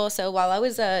school, so while I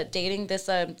was dating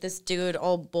this dude,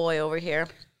 old boy over here,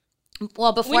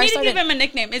 well, before I started... We need to give him a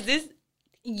nickname. Is this...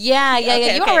 Yeah.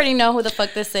 You already know who the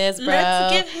fuck this is, bro.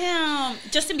 Let's give him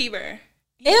Justin Bieber.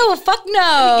 Ew, fuck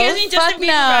no. Fuck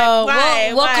no.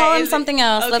 Why? We'll call him something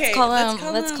else. Okay,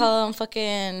 let's call him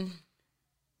fucking...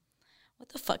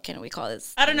 the fuck can we call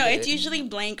this? I don't know. Dude. It's usually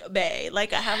blank bae.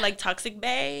 Like I have like toxic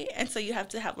bae, and so you have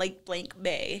to have like blank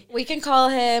bae. We can call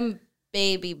him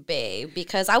baby bae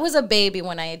because I was a baby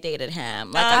when I dated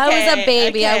him. Like okay, I was a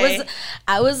baby. Okay.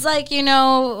 I was like, you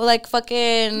know, like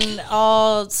fucking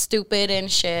all stupid and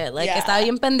shit. Like estaba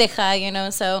bien pendeja, you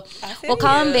know. So we'll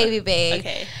call him baby bae.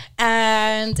 Okay.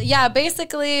 And yeah,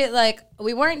 basically like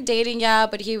we weren't dating yet,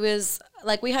 but he was.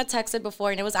 Like, we had texted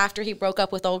before, and it was after he broke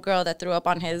up with old girl that threw up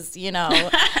on his, you know,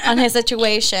 on his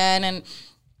situation. And,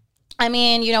 I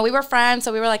mean, you know, we were friends,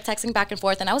 so we were, like, texting back and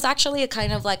forth. And I was actually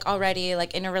kind of, like, already,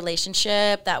 like, in a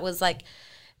relationship that was, like,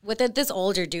 with this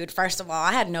older dude. First of all,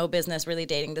 I had no business really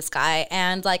dating this guy.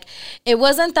 And, like, it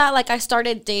wasn't that, like, I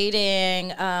started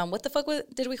dating, what the fuck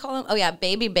did we call him? Oh, yeah,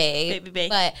 baby bae. Baby bae.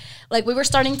 But, like, we were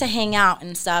starting to hang out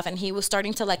and stuff, and he was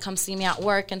starting to, like, come see me at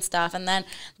work and stuff. And then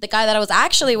the guy that I was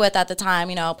actually with at the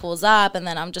time, you know, pulls up, and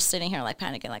then I'm just sitting here, like,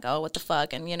 panicking, like, oh, what the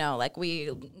fuck? And, you know, like,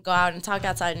 we go out and talk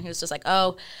outside, and he was just like,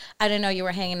 oh, I didn't know you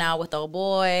were hanging out with old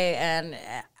boy. And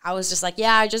I was just like,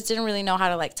 yeah, I just didn't really know how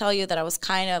to, like, tell you that I was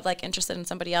kind of, like, interested in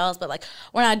somebody else, but, like,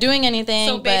 we're not doing anything.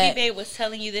 So baby bae was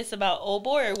telling you this about old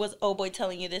boy, or was old boy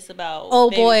telling you this about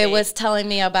old baby boy bae? Was telling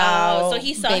me about so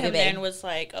he saw baby him bae. there and was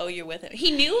like, oh, you're with him. He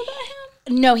knew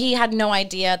about him? No, he had no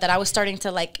idea that I was starting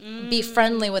to, like, be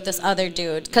friendly with this other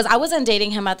dude. Because I wasn't dating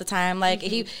him at the time. Like,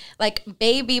 he, like,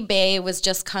 baby bae was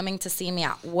just coming to see me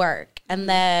at work. And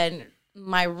then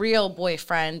my real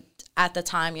boyfriend at the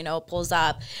time, you know, pulls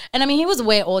up. And I mean, he was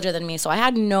way older than me, so I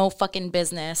had no fucking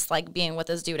business like being with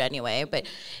this dude anyway. But,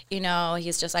 you know,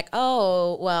 he's just like,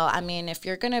 oh, well, I mean, if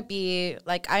you're gonna be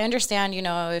like, I understand, you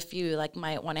know, if you like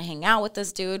might want to hang out with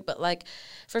this dude, but like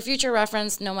for future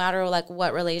reference, no matter like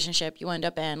what relationship you end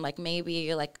up in, like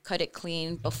maybe like cut it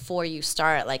clean before you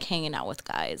start like hanging out with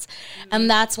guys. And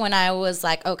that's when I was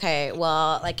like, okay,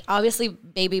 well, like obviously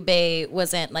Baby Bay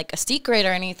wasn't like a secret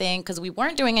or anything because we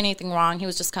weren't doing anything wrong. He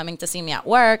was just coming to see me at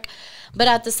work. But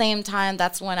at the same time,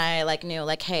 that's when I like knew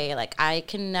like, hey, like I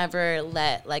can never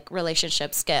let like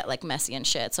relationships get like messy and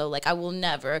shit. So like I will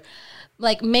never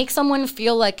like make someone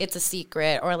feel like it's a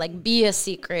secret or like be a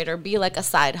secret or be like a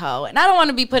side hoe. And I don't want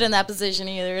to be put in that position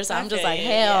either. So I'm just like,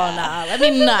 hell nah, let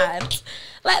me not.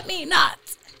 Let me not.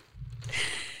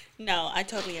 No, I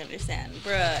totally understand,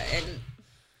 bruh. And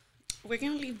we're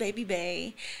going to leave Baby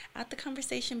Bay out the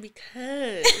conversation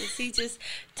because he's just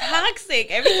toxic.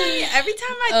 Every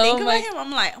time I think about him,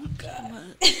 I'm like,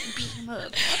 beat him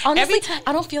up. Honestly,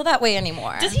 I don't feel that way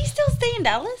anymore. Does he still stay in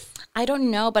Dallas? I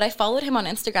don't know, but I followed him on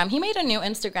Instagram. He made a new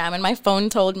Instagram, and my phone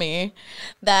told me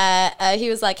that he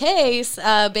was like, hey,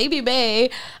 Baby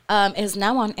Bay is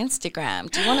now on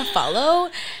Instagram. Do you want to follow?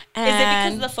 And is it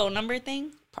because of the phone number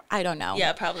thing? I don't know.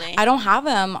 Yeah, probably. I don't have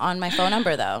him on my phone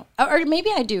number, though. Or maybe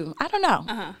I do. I don't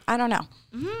know. I don't know.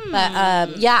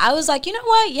 But, yeah, I was like, you know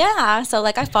what? Yeah. So,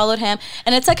 like, I followed him.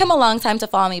 And it took him a long time to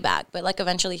follow me back. But, like,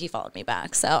 eventually he followed me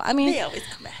back. So, I mean. They always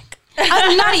come back.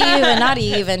 Not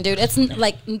even, dude. It's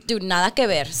like, dude, nada que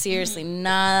ver. Seriously,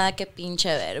 nada que pinche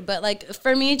ver. But like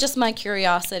for me, just my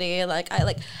curiosity. Like I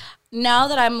like now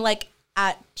that I'm like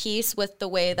at peace with the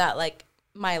way that like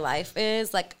my life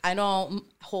is. Like I don't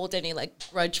hold any like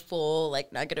grudgeful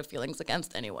like negative feelings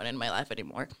against anyone in my life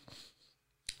anymore.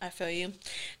 I feel you.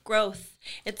 Growth.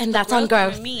 And that's on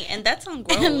growth. For me. And that's on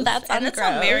growth. And that's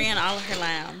on Mary and all of her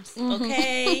lambs.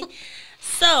 Okay.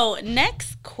 So,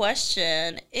 next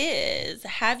question is,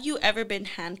 have you ever been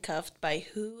handcuffed by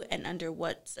who and under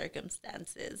what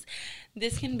circumstances?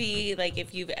 This can be, like,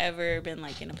 if you've ever been,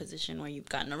 like, in a position where you've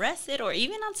gotten arrested or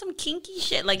even on some kinky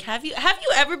shit. Like, have you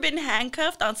ever been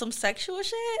handcuffed on some sexual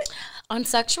shit? On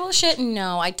sexual shit,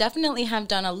 no. I definitely have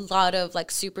done a lot of, like,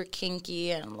 super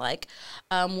kinky and, like,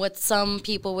 what some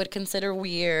people would consider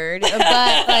weird. But,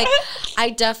 like, I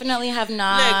definitely have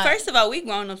not. Look, first of all, we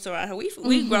grown-ups around here.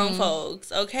 We grown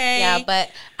folks, okay? Yeah,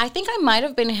 but I think I might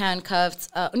have been handcuffed.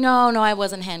 No, I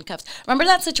wasn't handcuffed. Remember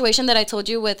that situation that I told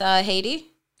you with Haiti?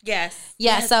 Yes.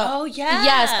 Yeah, yes. so. Oh, yeah.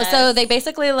 Yes, so they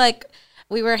basically, like,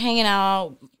 we were hanging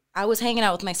out. I was hanging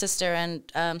out with my sister and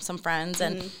some friends,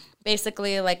 and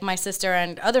basically, like, my sister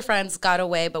and other friends got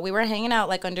away, but we were hanging out,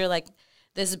 like, under, like,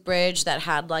 this bridge that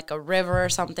had, like, a river or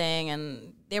something,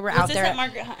 and they were out there. Was this at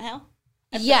Margaret Hunt Hill?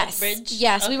 Yes. Bridge?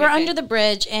 Yes, we were under the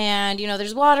bridge, and, you know,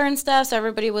 there's water and stuff, so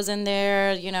everybody was in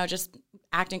there, you know, just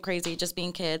acting crazy, just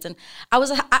being kids. And I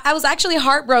was actually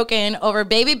heartbroken over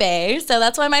Baby Bay, so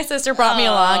that's why my sister brought me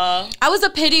along. I was a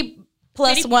pity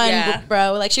plus one,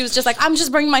 bro. Like, she was just like, I'm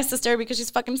just bringing my sister because she's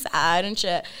fucking sad and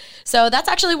shit. So that's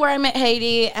actually where I met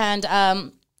Haiti,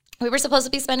 and we were supposed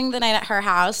to be spending the night at her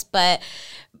house, but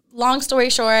long story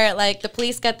short, like, the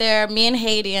police get there, me and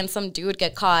Haiti and some dude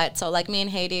get caught. So, like, me and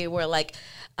Haiti were, like,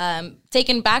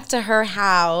 taken back to her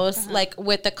house, like,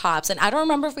 with the cops. And I don't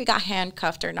remember if we got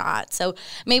handcuffed or not. So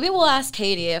maybe we'll ask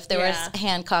Katie if there was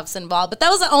handcuffs involved. But that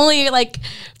was the only, like,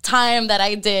 time that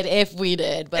I did, if we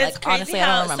did. But, like, honestly,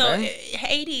 I don't remember. So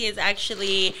Haiti is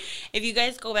actually, if you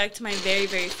guys go back to my very,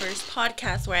 very first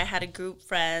podcast where I had a group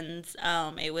friends,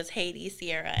 it was Haiti,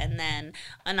 Sierra, and then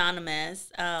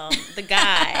Anonymous, the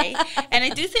guy. And I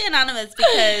do say Anonymous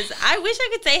because I wish I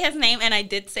could say his name, and I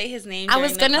did say his name during the podcast.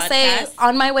 I was going to say,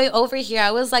 on my way over here,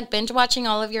 I was, like, binge watching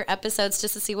all of your episodes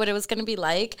just to see what it was going to be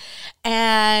like.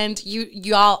 And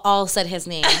y'all all said his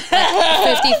name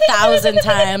like 50,000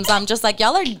 times. I'm just like,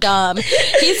 y'all are dumb.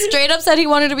 He straight up said he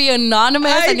wanted to be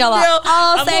anonymous, and y'all are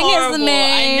all saying his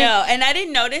name. I know. And I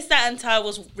didn't notice that until I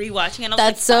was rewatching it.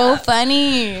 That's so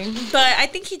funny. But I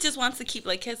think he just wants to keep,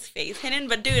 like, his face hidden.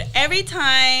 But, dude, every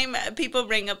time people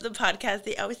bring up the podcast,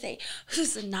 they always say,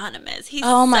 who's anonymous? He's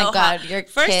oh, my so God. hot. You're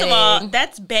First kidding. of all,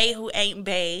 that's bae who ain't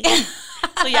bae.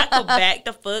 So y'all go back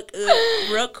the fuck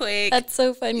up real quick. That's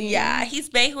so funny. Yeah, he's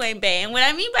bae who ain't bae. And what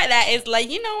I mean by that is, like,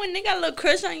 you know, when they got a little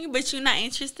crush on you, but you're not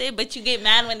interested, but you get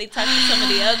mad when they talk to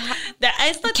somebody else.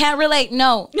 Can't relate.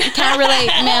 No. Can't relate,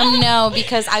 ma'am. No,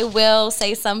 because I will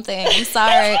say something. I'm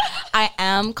sorry. I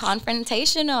am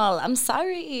confrontational. I'm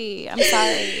sorry.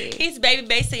 He's baby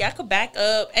bae, so y'all could back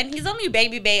up. And he's only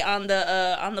baby bae on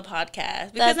the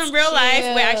podcast. Because in real life,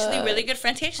 we're actually really good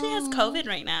friends. He actually has COVID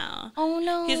right now. Oh,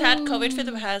 no. He's had COVID for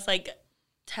the past, like,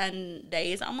 10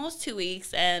 days, almost 2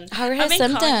 weeks. And how are his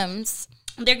symptoms?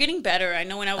 They're getting better. I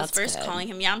know when I was That's first good. calling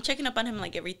him, I'm checking up on him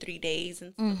like every 3 days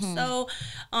and stuff.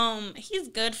 So, he's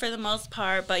good for the most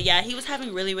part. But yeah, he was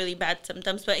having really, really bad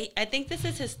symptoms. But I think this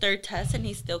is his 3rd test, and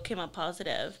he still came up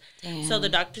positive. Damn. So the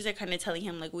doctors are kind of telling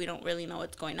him, like, we don't really know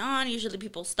what's going on. Usually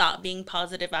people stop being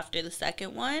positive after the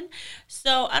 2nd one.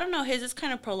 So I don't know. His is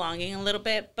kind of prolonging a little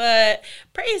bit. But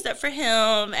praise up for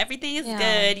him. Everything is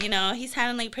good. You know, he's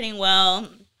handling pretty well.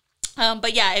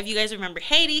 But yeah, if you guys remember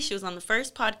Haiti, she was on the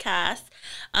first podcast,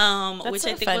 which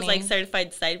so I think funny. was like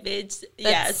Certified Side Bitch.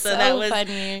 That's so that was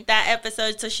funny. that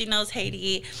episode. So she knows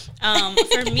Haiti.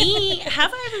 For me,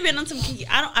 have I ever been on some kinky?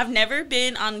 I've never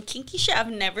been on kinky shit.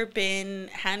 I've never been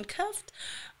handcuffed.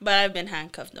 But I've been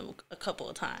handcuffed a couple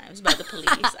of times by the police.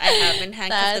 I have been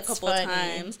handcuffed a couple of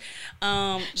times.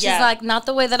 She's like, not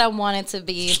the way that I want it to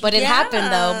be, but it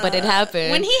happened though. But it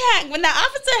happened. When the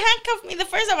officer handcuffed me the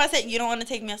first time, I said, "You don't want to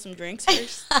take me out some drinks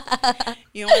first?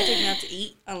 You don't want to take me out to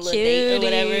eat on a little date or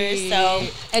whatever?" So,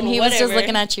 and he was just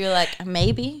looking at you like,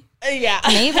 maybe. Yeah.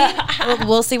 Maybe.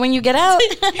 We'll see when you get out.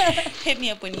 Hit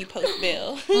me up when you post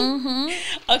bail.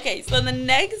 Okay, so the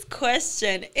next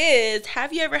question is,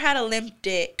 have you ever had a limp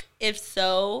dick? If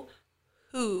so,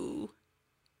 who?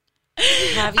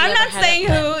 I'm not saying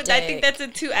who. I think that's a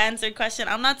 2-answer question.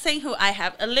 I'm not saying who I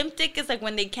have. A limp dick is like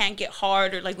when they can't get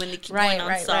hard or like when they keep going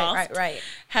on soft. Right.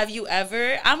 Have you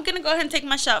ever? I'm going to go ahead and take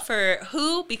my shot for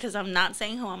who, because I'm not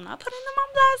saying who. I'm not putting them on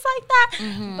blast like that.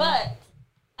 But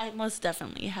I most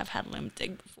definitely have had limp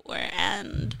dick before,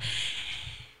 and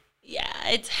yeah,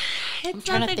 it's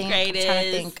not the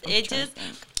greatest.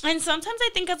 And sometimes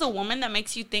I think as a woman that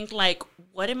makes you think like,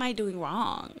 what am I doing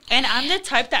wrong? And I'm the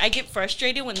type that I get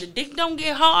frustrated when the dick don't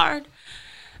get hard.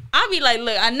 I'll be like,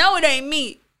 look, I know it ain't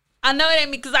me.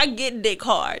 Because I get dick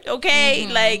hard, okay?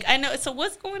 Like, I know. So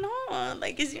what's going on?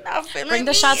 Like, is you not feeling Bring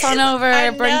the me? shots on over.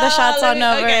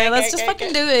 Okay, Let's just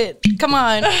fucking do it. Come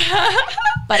on.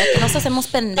 Para que nos hacemos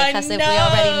pendejas if we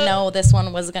already know this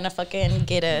one was going to fucking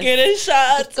get us. Get a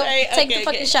shot. Right? Take the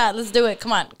fucking shot. Let's do it.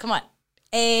 Come on.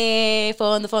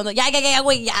 Fondo. Ya,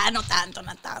 güey. Ya, no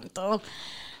tanto.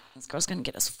 This girl's going to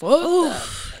get us fucked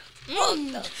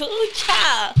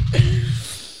up.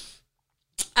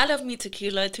 I love me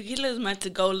tequila. Tequila is my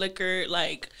to-go liquor,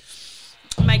 like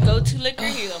my go-to liquor.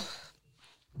 Here you go.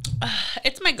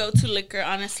 It's my go-to liquor,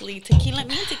 honestly. Tequila,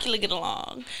 me and tequila get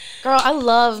along. Girl, I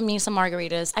love me some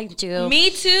margaritas. I do. Me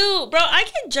too. Bro, I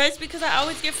get judged because I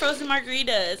always get frozen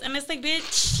margaritas. And it's like,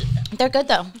 bitch. They're good,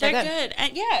 though. They're good.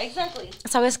 And yeah, exactly.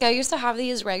 So I used to have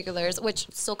these regulars, which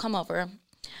still come over.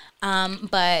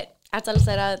 But at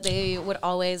Salsera, they would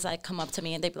always like come up to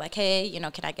me and they'd be like, hey, you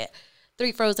know, can I get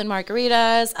 3 frozen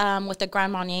margaritas with a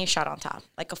Grand Marnier shot on top,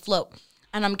 like a float.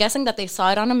 And I'm guessing that they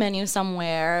saw it on a menu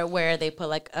somewhere where they put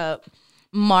like a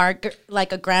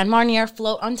Grand Marnier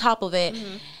float on top of it.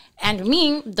 And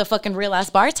me, the fucking real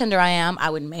ass bartender I am, I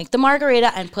would make the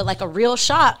margarita and put like a real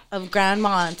shot of Grand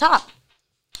Mar on top.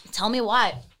 Tell me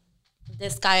why.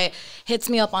 This guy hits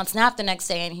me up on Snap the next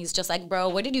day and he's just like, bro,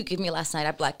 what did you give me last night?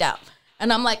 I blacked out.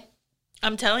 And I'm like,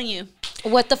 I'm telling you.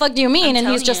 What the fuck do you mean? And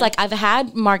he's just like, I've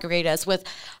had margaritas with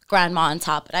grandma on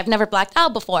top, but I've never blacked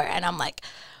out before. And I'm like,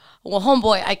 well,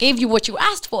 homeboy, I gave you what you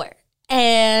asked for.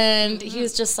 And he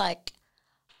was just like,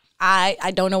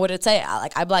 I don't know what to say.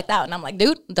 I blacked out. And I'm like,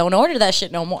 dude, don't order that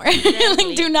shit no more.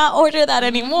 Like, do not order that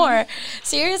anymore.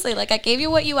 Seriously, like, I gave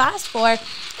you what you asked for.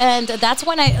 And that's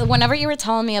when whenever you were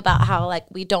telling me about how, like,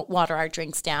 we don't water our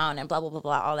drinks down and blah, blah, blah,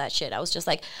 blah, all that shit, I was just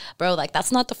like, bro, like,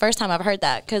 that's not the first time I've heard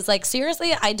that. Because, like,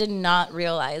 seriously, I did not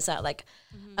realize that, like,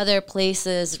 other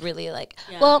places really, like,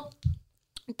 well,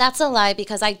 that's a lie,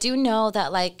 because I do know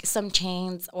that, like, some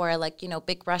chains or, like, you know,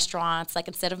 big restaurants, like,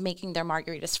 instead of making their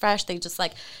margaritas fresh, they just,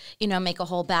 like, you know, make a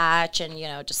whole batch and, you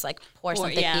know, just, like, pour some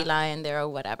tequila in there or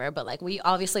whatever. But, like, we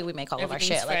make all of our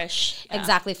shit, fresh. Like,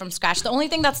 exactly from scratch. The only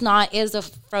thing that's not is a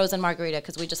frozen margarita,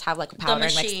 because we just have, like, a powder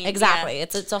and mix. Exactly. Yeah.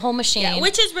 It's a whole machine. Yeah,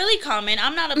 which is really common.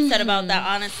 I'm not upset about that,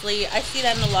 honestly. I see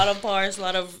that in a lot of bars, a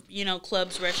lot of, you know,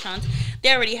 clubs, restaurants.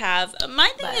 They already have.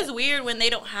 My thing is weird when they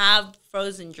don't have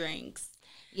frozen drinks.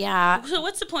 Yeah. So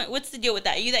what's the point? What's the deal with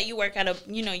that? You work at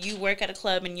a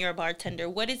club and you're a bartender.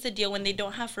 What is the deal when they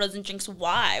don't have frozen drinks?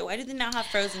 Why? Why do they not have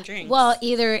frozen drinks? Well,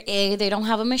 either A, they don't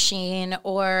have a machine,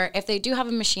 or if they do have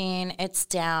a machine, it's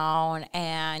down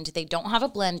and they don't have a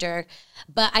blender.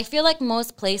 But I feel like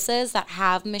most places that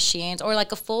have machines, or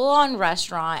like a full-on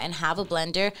restaurant and have a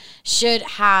blender, should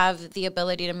have the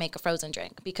ability to make a frozen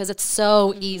drink, because it's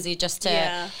so easy just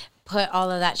to put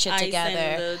all of that shit Ice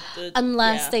together and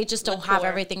unless they just don't have liqueur.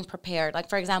 everything prepared. Like,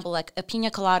 for example, like a pina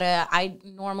colada, I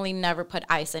normally never put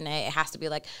ice in it. It has to be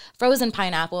like frozen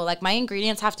pineapple. Like my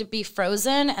ingredients have to be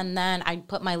frozen, and then I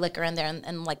put my liquor in there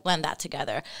and like blend that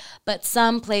together. But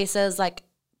some places like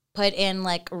put in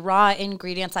like raw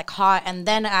ingredients like hot and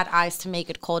then add ice to make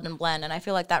it cold and blend, and I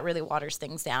feel like that really waters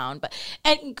things down. But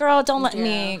and girl, don't let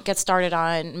me get started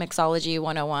on mixology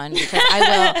 101 because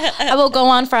I will go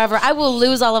on forever. I will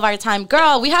lose all of our time.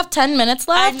 Girl, we have 10 minutes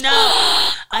left. I know.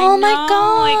 Oh my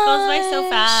god, it goes by so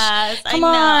fast. Come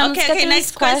I know. on, Okay,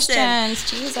 next question. questions.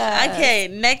 Jesus. Okay,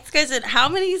 next question. How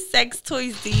many sex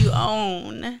toys do you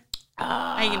own?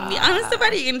 Are you gonna be honest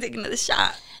about it? Or are you gonna take another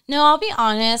shot? No, I'll be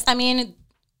honest. I mean,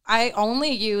 I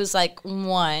only use like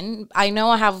one. I know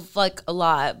I have like a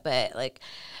lot, but like,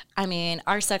 I mean,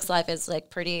 our sex life is like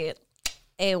pretty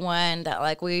A1 that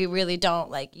like we really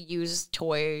don't like use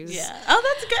toys. Yeah. Oh,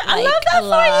 that's good. I Like, love that a for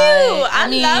lot. you. I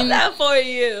mean, love that for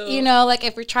you. You know, like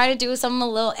if we try to do something a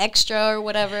little extra or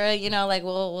whatever, you know, like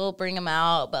we'll bring them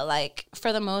out. But like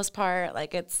for the most part,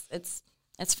 like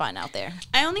it's fun out there.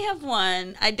 I only have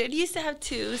one. I did used to have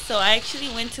two, so I actually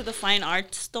went to the fine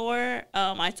art store.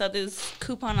 I saw this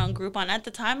coupon on Groupon. At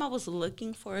the time, I was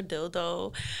looking for a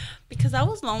dildo because I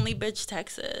was lonely, bitch,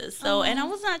 Texas. So, and I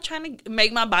was not trying to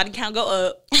make my body count go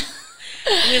up.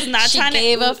 I was not She trying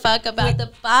gave to. a fuck about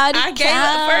the body I count. gave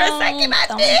it for a second. I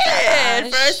Oh my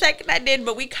did. gosh. For a second, I did,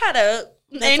 but we caught up.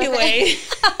 Anyway. Okay.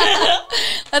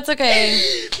 That's okay.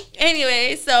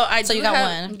 Anyway, so So you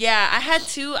got one. Yeah, I had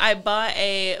two. I bought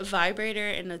a vibrator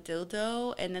and a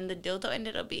dildo, and then the dildo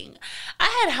ended up being.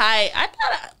 I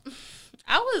thought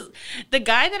I was the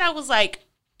guy that I was like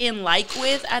in like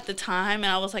with at the time,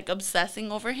 and I was like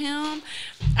obsessing over him.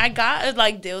 I got a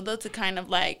like dildo to kind of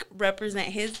like represent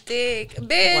his dick,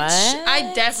 bitch. What?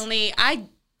 I definitely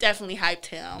hyped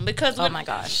him because Oh my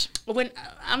gosh. when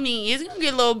I mean it's gonna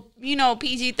get a little, you know,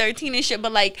 PG-13 and shit,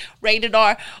 but like rated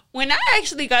R. When I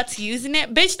actually got to using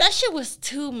it, bitch, that shit was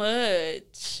too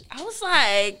much. I was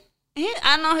like,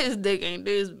 I know his dick ain't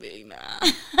this big now.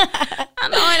 I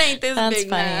know it ain't this That's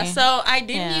big now. funny. So I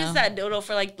didn't use that dildo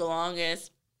for like the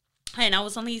longest, and I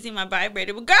was only using my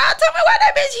vibrator. But girl, tell me why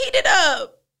that bitch heated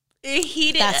up. It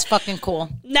heated. That's fucking cool.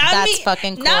 Not That's me,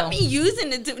 fucking cool. Not me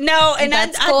using it. No, and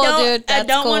That's I cool, don't. dude. I That's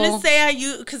don't want cool. to say I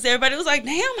use because everybody was like,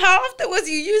 "Damn, how often was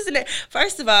you using it?"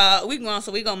 First of all, we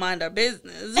gonna mind our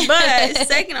business. But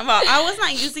second of all, I was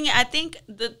not using it. I think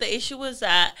the issue was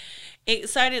that it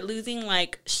started losing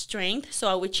like strength, so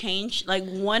I would change like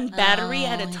one battery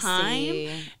at a I time, see.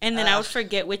 and then I would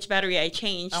forget which battery I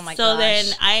changed. Oh my so gosh. then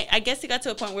I guess it got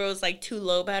to a point where it was like 2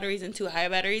 low batteries and 2 high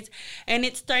batteries, and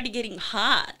it started getting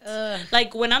hot.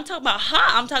 Like when I'm talking about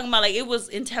hot, I'm talking about like it was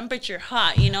in temperature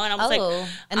hot, you know. And I was like,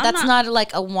 and I'm that's not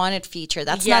like a wanted feature.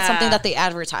 That's not something that they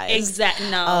advertise.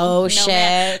 Exactly. No. Oh, no, shit.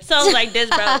 man. So I was like,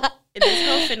 this, bro.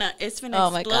 This girl it's finna Oh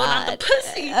my explode on the God.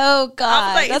 pussy. Oh God. I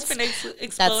was like, That's- it's finna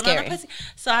explode that's on the scary. pussy.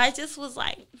 So I just was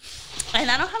like, and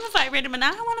I don't have a vibrator, but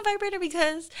now I want a vibrator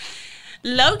because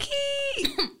low key,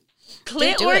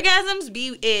 clit do it. orgasms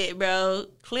be it, bro.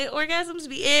 Clit orgasms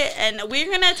be it, and we're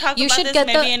gonna talk You about should this get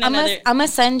maybe in another. I'm gonna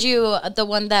send you the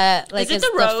one that like it is the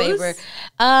the rose? favorite.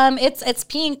 It's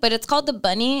pink, but it's called the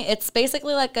bunny. It's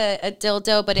basically like a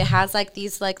dildo, but it has like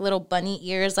these like little bunny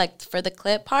ears like for the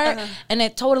clit part, and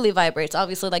it totally vibrates.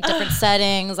 Obviously, like different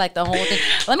settings, like the whole thing.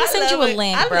 Let me send you a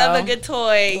link, bro. I love a good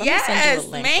toy. Let me yes, send you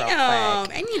a link real ma'am.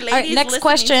 quick. Any ladies All right, next listening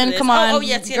question. to this? Come on, Oh,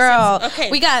 yes, girl. yes.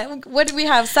 Okay. We got, what do we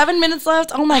have? 7 minutes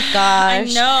left? Oh my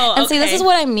gosh. know, And see, this okay. is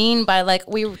what I mean by like,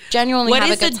 we genuinely What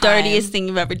have is a good the time. dirtiest thing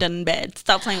you've ever done in bed?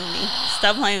 Stop playing with me.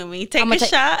 Stop playing with me. Take I'm a gonna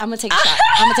shot. I'm gonna take a shot.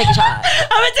 I'm gonna take a shot.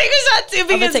 I'm gonna take a shot too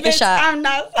because I'm gonna take a bitch, shot. I'm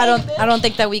not. I don't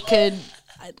think that we could.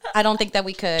 I don't think that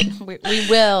we could. We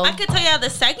will. I could tell y'all the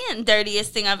second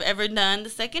dirtiest thing I've ever done. The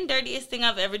second dirtiest thing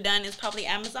I've ever done is probably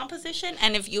Amazon position.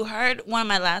 And if you heard one of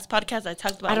my last podcasts, I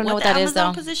talked about I don't know what what the that is,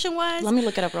 Amazon though. position was. Let me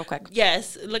look it up real quick.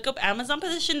 Yes, look up Amazon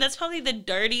position. That's probably the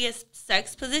dirtiest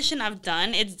sex position I've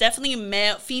done. It's definitely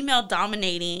female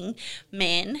dominating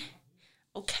men.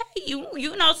 Okay,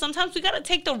 you know, sometimes we gotta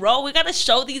take the role. We gotta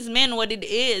show these men what it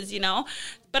is, you know.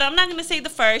 But I'm not gonna say the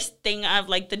first thing I've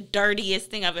like the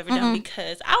dirtiest thing I've ever done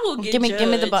because I will get Give me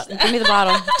the bottle. Give me the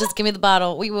bottle. Just give me the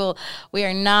bottle. We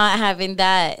are not having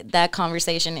that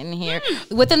conversation in here.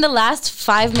 Within the last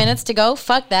 5 minutes to go.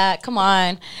 Fuck that. Come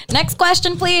on. Next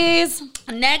question, please.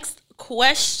 Next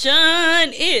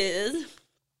question is.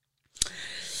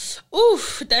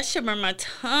 Oof, that shit burned my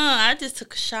tongue. I just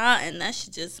took a shot and that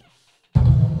shit just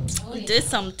did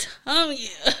some tongue.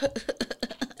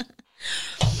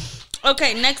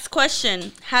 Okay, next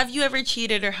question. Have you ever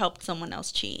cheated or helped someone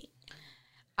else cheat?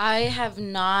 I have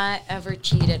not ever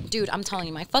cheated. Dude, I'm telling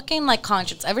you, my fucking, like,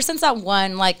 conscience, ever since that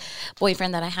one, like,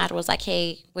 boyfriend that I had was like,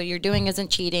 hey, what you're doing isn't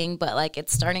cheating, but, like,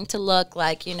 it's starting to look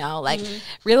like, you know, like,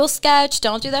 real sketch.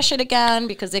 Don't do that shit again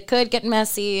because it could get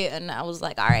messy. And I was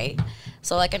like, all right.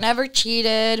 So, like, I never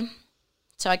cheated.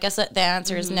 So I guess the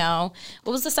answer is no.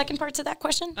 What was the second part to that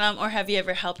question? Or have you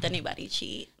ever helped anybody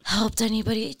cheat? Helped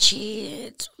anybody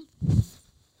cheat?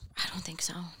 I don't think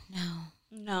so.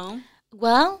 No.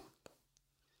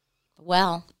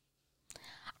 Well,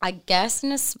 I guess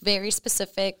in a very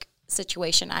specific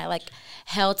situation, I, like,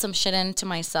 held some shit into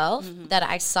myself that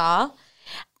I saw,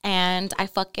 and I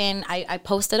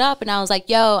posted up, and I was like,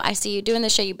 yo, I see you doing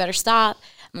this shit, you better stop.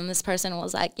 And then this person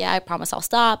was like, yeah, I promise I'll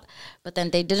stop. But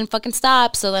then they didn't fucking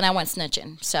stop, so then I went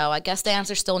snitching. So I guess the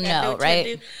answer's still no,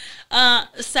 right?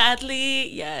 Sadly,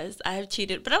 yes, I have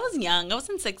cheated. But I was young. I was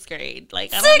in 6th grade.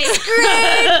 Like, Sixth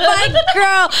grade? My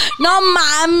girl. No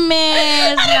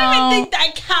mames. I don't even think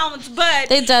that counts, but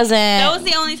it doesn't. That was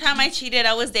the only time I cheated.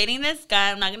 I was dating this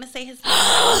guy. I'm not going to say his name.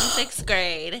 I was in 6th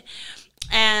grade.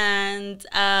 And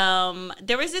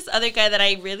there was this other guy that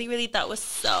I really, really thought was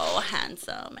so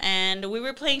handsome. And we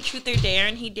were playing Truth or Dare,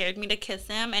 and he dared me to kiss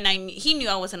him. And he knew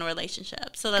I was in a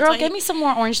relationship. So that's Girl, why give me some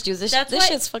more orange juice. This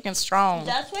shit's fucking strong.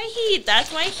 That's why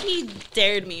he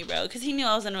dared me, bro. Because he knew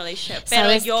I was in a relationship. Pero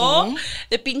 ¿Sabes yo, qué?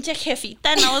 the pinche jefita,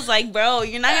 and I was like, bro,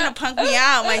 you're not going to punk me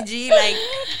out, my G. Like,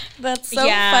 that's so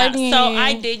funny. So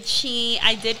I did cheat.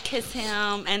 I did kiss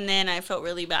him. And then I felt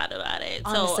really bad about it.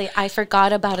 Honestly, I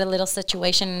forgot about a little situation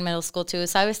in middle school too.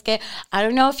 ¿Sabes qué? I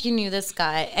don't know if you knew this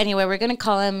guy. Anyway, we're going to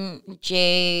call him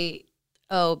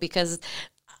J.O. because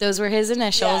those were his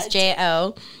initials,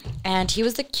 J.O. And he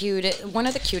was one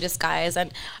of the cutest guys.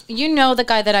 And you know the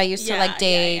guy that I used to like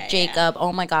date, Jacob.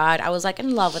 Oh my God. I was like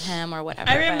in love with him or whatever.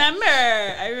 I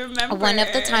remember. One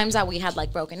of the times that we had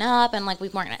like broken up and like we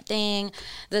weren't a thing,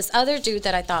 this other dude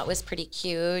that I thought was pretty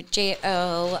cute,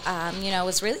 J.O., you know,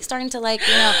 was really starting to like,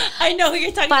 you know. I know who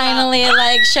you're talking finally, about.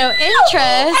 like show interest.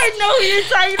 I know who you're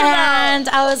talking about. And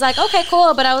I was like, okay,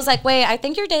 cool. But I was like, wait, I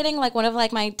think you're dating like one of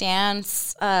like my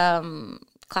dance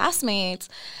classmates.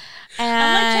 And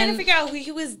I'm like trying to figure out who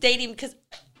he was dating because.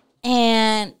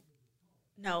 And.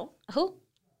 No. Who?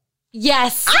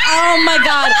 Yes. Oh my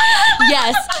God.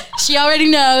 Yes. She already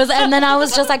knows. And then I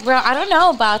was just like, bro, I don't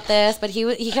know about this, but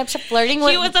he kept flirting with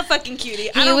me. He was a fucking cutie.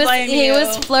 He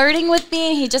was flirting with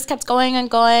me. He just kept going and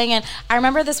going. And I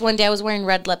remember this one day I was wearing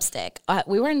red lipstick.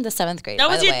 We were in the 7th grade. That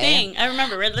was your thing. I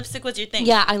remember red lipstick was your thing.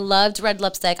 Yeah, I loved red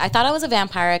lipstick. I thought I was a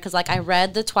vampire because like I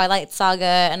read the Twilight Saga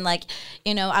and like,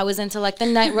 you know, I was into like the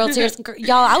Night World series.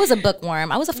 Y'all, I was a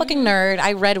bookworm. I was a fucking nerd.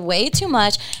 I read way too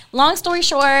much. Long story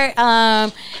short,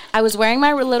 I was wearing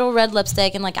my little red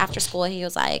lipstick, and like after school, he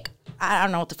was like, I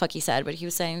don't know what the fuck he said, but he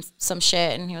was saying some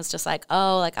shit, and he was just like,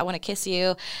 oh, like I want to kiss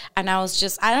you, and I was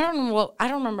just, I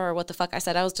don't remember what the fuck I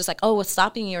said. I was just like, oh, what's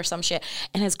stopping you or some shit,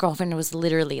 and his girlfriend was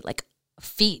literally like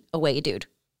feet away, dude,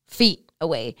 feet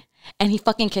away, and he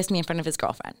fucking kissed me in front of his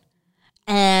girlfriend.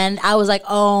 And I was like,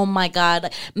 oh my God,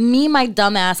 like, my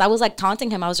dumbass, I was like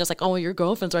taunting him. I was just like, oh, your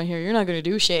girlfriend's right here. You're not going to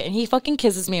do shit. And he fucking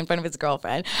kisses me in front of his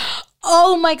girlfriend.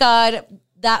 Oh my God,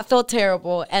 that felt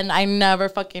terrible. And I never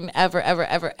fucking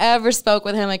ever spoke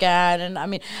with him again. And I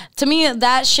mean, to me,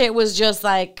 that shit was just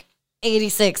like,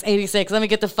 86. Let me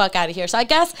get the fuck out of here. So I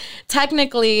guess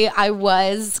technically I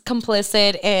was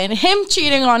complicit in him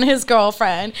cheating on his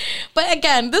girlfriend. But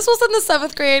again, this was in the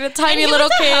 7th grade, a tiny little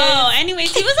kid.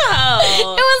 Anyways, he was a hoe. It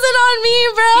wasn't on me,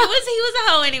 bro. He was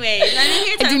a hoe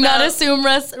anyways. I do not assume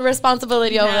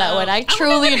responsibility over that one. I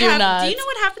truly do not. Do you know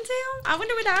what happened to him? I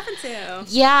wonder what happened to him.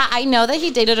 Yeah, I know that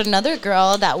he dated another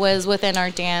girl that was within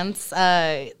our dance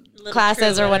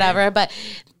classes or whatever, but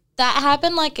that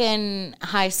happened like in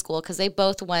high school because they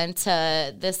both went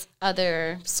to this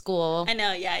other school. I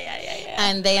know, yeah.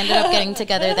 And they ended up getting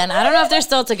together then. I don't know if they're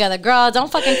still together. Girl,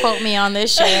 don't fucking quote me on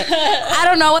this shit. I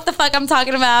don't know what the fuck I'm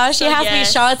talking about. She has me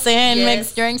shots in,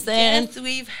 mixed drinks in.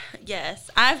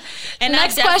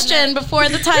 Next question before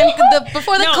the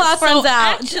clock runs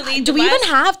out. Actually, do we even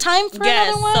have time for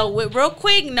another one? So real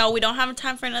quick, no, we don't have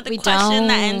time for another question.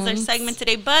 That ends our segment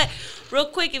today. But real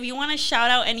quick, if you want to shout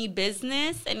out any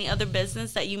other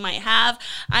business that you might have,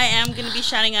 I am going to be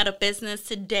shouting out a business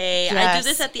today. Yes. I do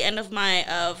this at the end of my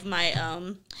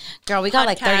Girl, we got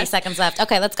like 30 seconds left.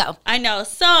 Okay, let's go. I know.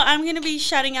 So I'm going to be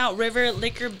shouting out River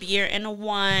Liquor Beer and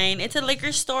Wine. It's a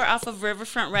liquor store off of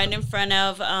Riverfront right in front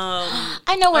of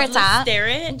I know where it's at.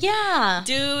 Starrett. Yeah.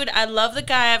 Dude, I love the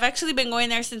guy. I've actually been going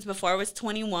there since before I was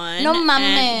 21. No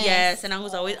mames. Yes, and I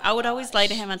would always lie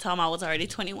to him and tell him I was already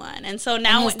 21. And so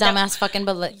now and his dumbass fucking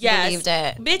believed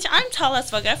it. Bitch, I'm tall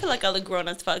as fuck. I feel like I look grown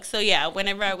as fuck. So yeah,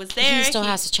 whenever I was there, He still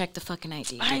has to check the fucking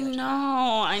ID. Dude.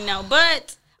 I know.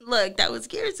 But look, that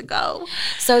was years ago.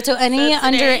 So to any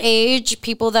underage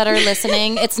people that are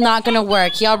listening, it's not going to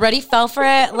work. He already fell for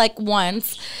it like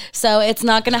once. So it's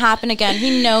not going to happen again.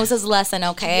 He knows his lesson,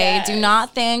 okay? Yes. Do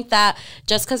not think that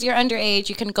just because you're underage,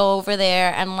 you can go over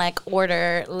there and like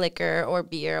order liquor or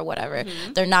beer or whatever.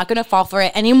 Mm-hmm. They're not going to fall for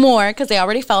it anymore because they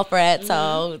already fell for it. Mm-hmm.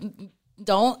 So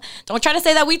don't try to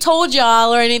say that we told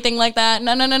y'all or anything like that.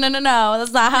 No.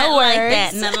 That's not how it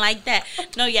works. Nothing like that.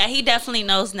 No, yeah, he definitely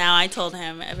knows now. I told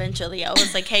him eventually. I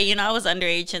was like, hey, I was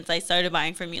underage since I started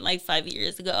buying from you like 5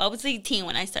 years ago. I was 18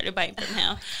 when I started buying from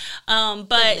him.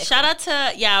 But shout out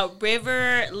to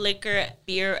River Liquor,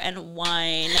 Beer and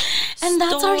Wine. And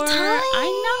that's our time.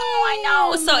 I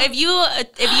know. So if you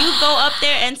go up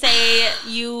there and say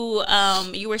you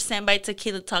were sent by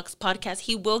Tequila Talks podcast,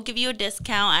 he will give you a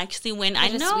discount. I actually went. I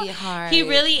know he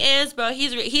really is, bro.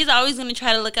 He's always gonna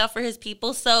try to look out for his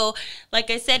people. So, like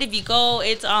I said, if you go,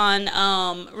 it's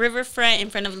on Riverfront in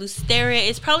front of Lusteria.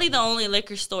 It's probably the only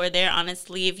liquor store there,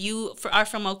 honestly. If you are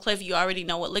from Oak Cliff, you already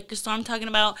know what liquor store I'm talking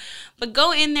about. But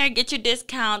go in there, get your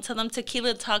discount. Tell them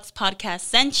Tequila Talks podcast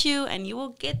sent you, and you will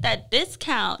get that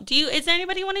discount. Is there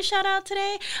anybody you want to shout out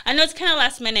today? I know it's kind of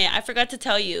last minute. I forgot to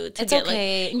tell you. It's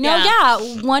okay.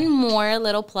 One more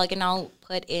little plug, and I'll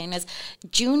put in is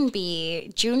June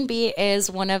B. June B is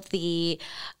one of the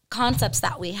concepts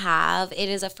that we have. It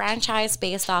is a franchise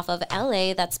based off of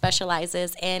LA that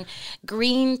specializes in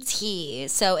green tea.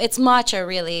 So it's matcha,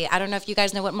 really. I don't know if you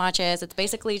guys know what matcha is. It's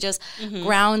basically just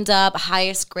ground up,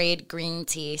 highest grade green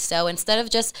tea. So instead of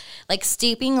just like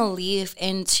steeping a leaf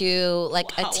into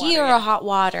like a tea or a hot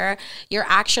water, you're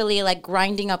actually like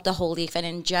grinding up the whole leaf and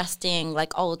ingesting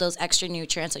like all of those extra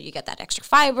nutrients. So you get that extra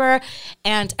fiber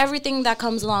and everything that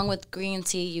comes along with green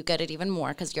tea, you get it even more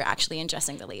because you're actually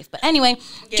ingesting the leaf. But anyway,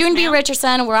 June B.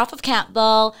 Richardson. We're off of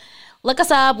Campbell. Look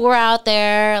us up. We're out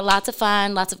there. Lots of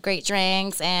fun. Lots of great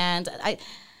drinks. And I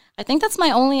think that's my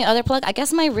only other plug. I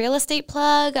guess my real estate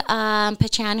plug,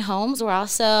 Pech Homes. We're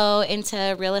also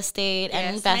into real estate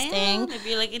and investing. Ma'am. If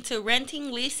you're like into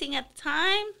renting, leasing at the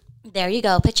time. There you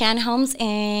go. Pech Homes,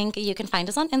 Inc. You can find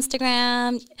us on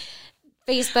Instagram,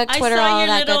 Facebook, Twitter, all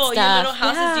that good stuff. Your little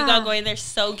houses you got going, they're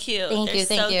so cute. Thank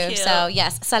you. So,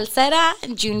 yes, Salsera,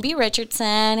 June B. Richardson,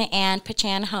 and Pech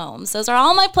Homes. Those are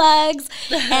all my plugs.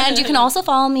 And you can also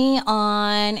follow me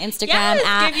on Instagram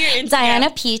at Diana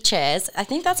Peaches. I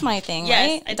think that's my thing,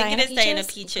 right? I think it is Diana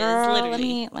Peaches, Girl,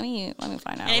 literally. Let me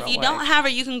find out. And if you don't have her,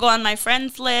 you can go on my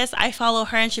friends list. I follow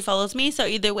her and she follows me. So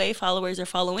either way, followers are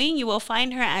following. You will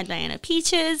find her at Diana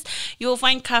Peaches. You will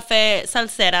find Cafe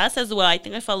Salseras as well. I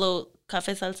think I follow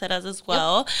Cafe Salseras as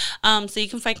well. Yep. So you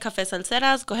can find Cafe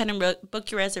Salseras. Go ahead and book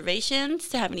your reservations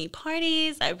to have any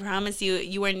parties. I promise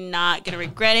you are not going to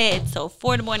regret it. It's so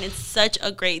affordable and it's such a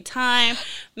great time.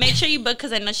 Make sure you book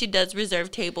because I know she does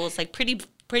reserve tables like pretty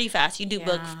fast. You do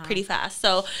book pretty fast.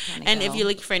 So, and if you're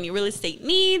looking for any real estate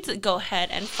needs, go ahead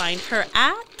and find her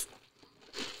at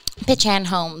Pech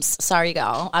Homes. Sorry,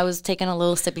 y'all. I was taking a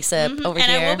little sippy sip over here.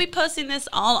 And I will be posting this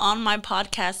all on my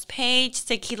podcast page,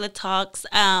 Tequila Talks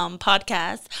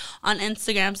podcast on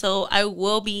Instagram. So I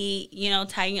will be,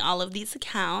 tagging all of these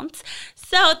accounts.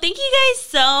 So thank you guys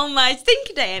so much. Thank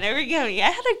you, Diana, for coming. I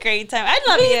had a great time. I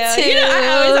love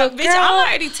you. Too. I'm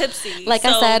already tipsy. Like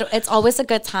I said, it's always a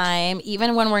good time,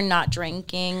 even when we're not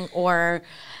drinking or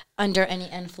under any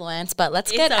influence. But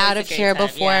let's get out of here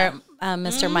before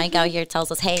Mr. Mike out here tells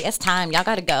us, hey, it's time. Y'all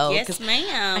got to go. Yes,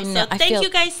 ma'am. So thank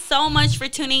you guys so much for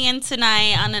tuning in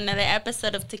tonight on another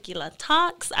episode of Tequila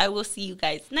Talks. I will see you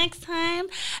guys next time.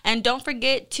 And don't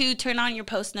forget to turn on your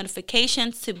post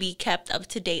notifications to be kept up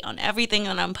to date on everything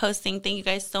that I'm posting. Thank you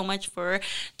guys so much for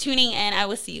tuning in. I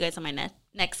will see you guys on my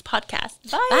next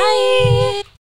podcast. Bye. Bye.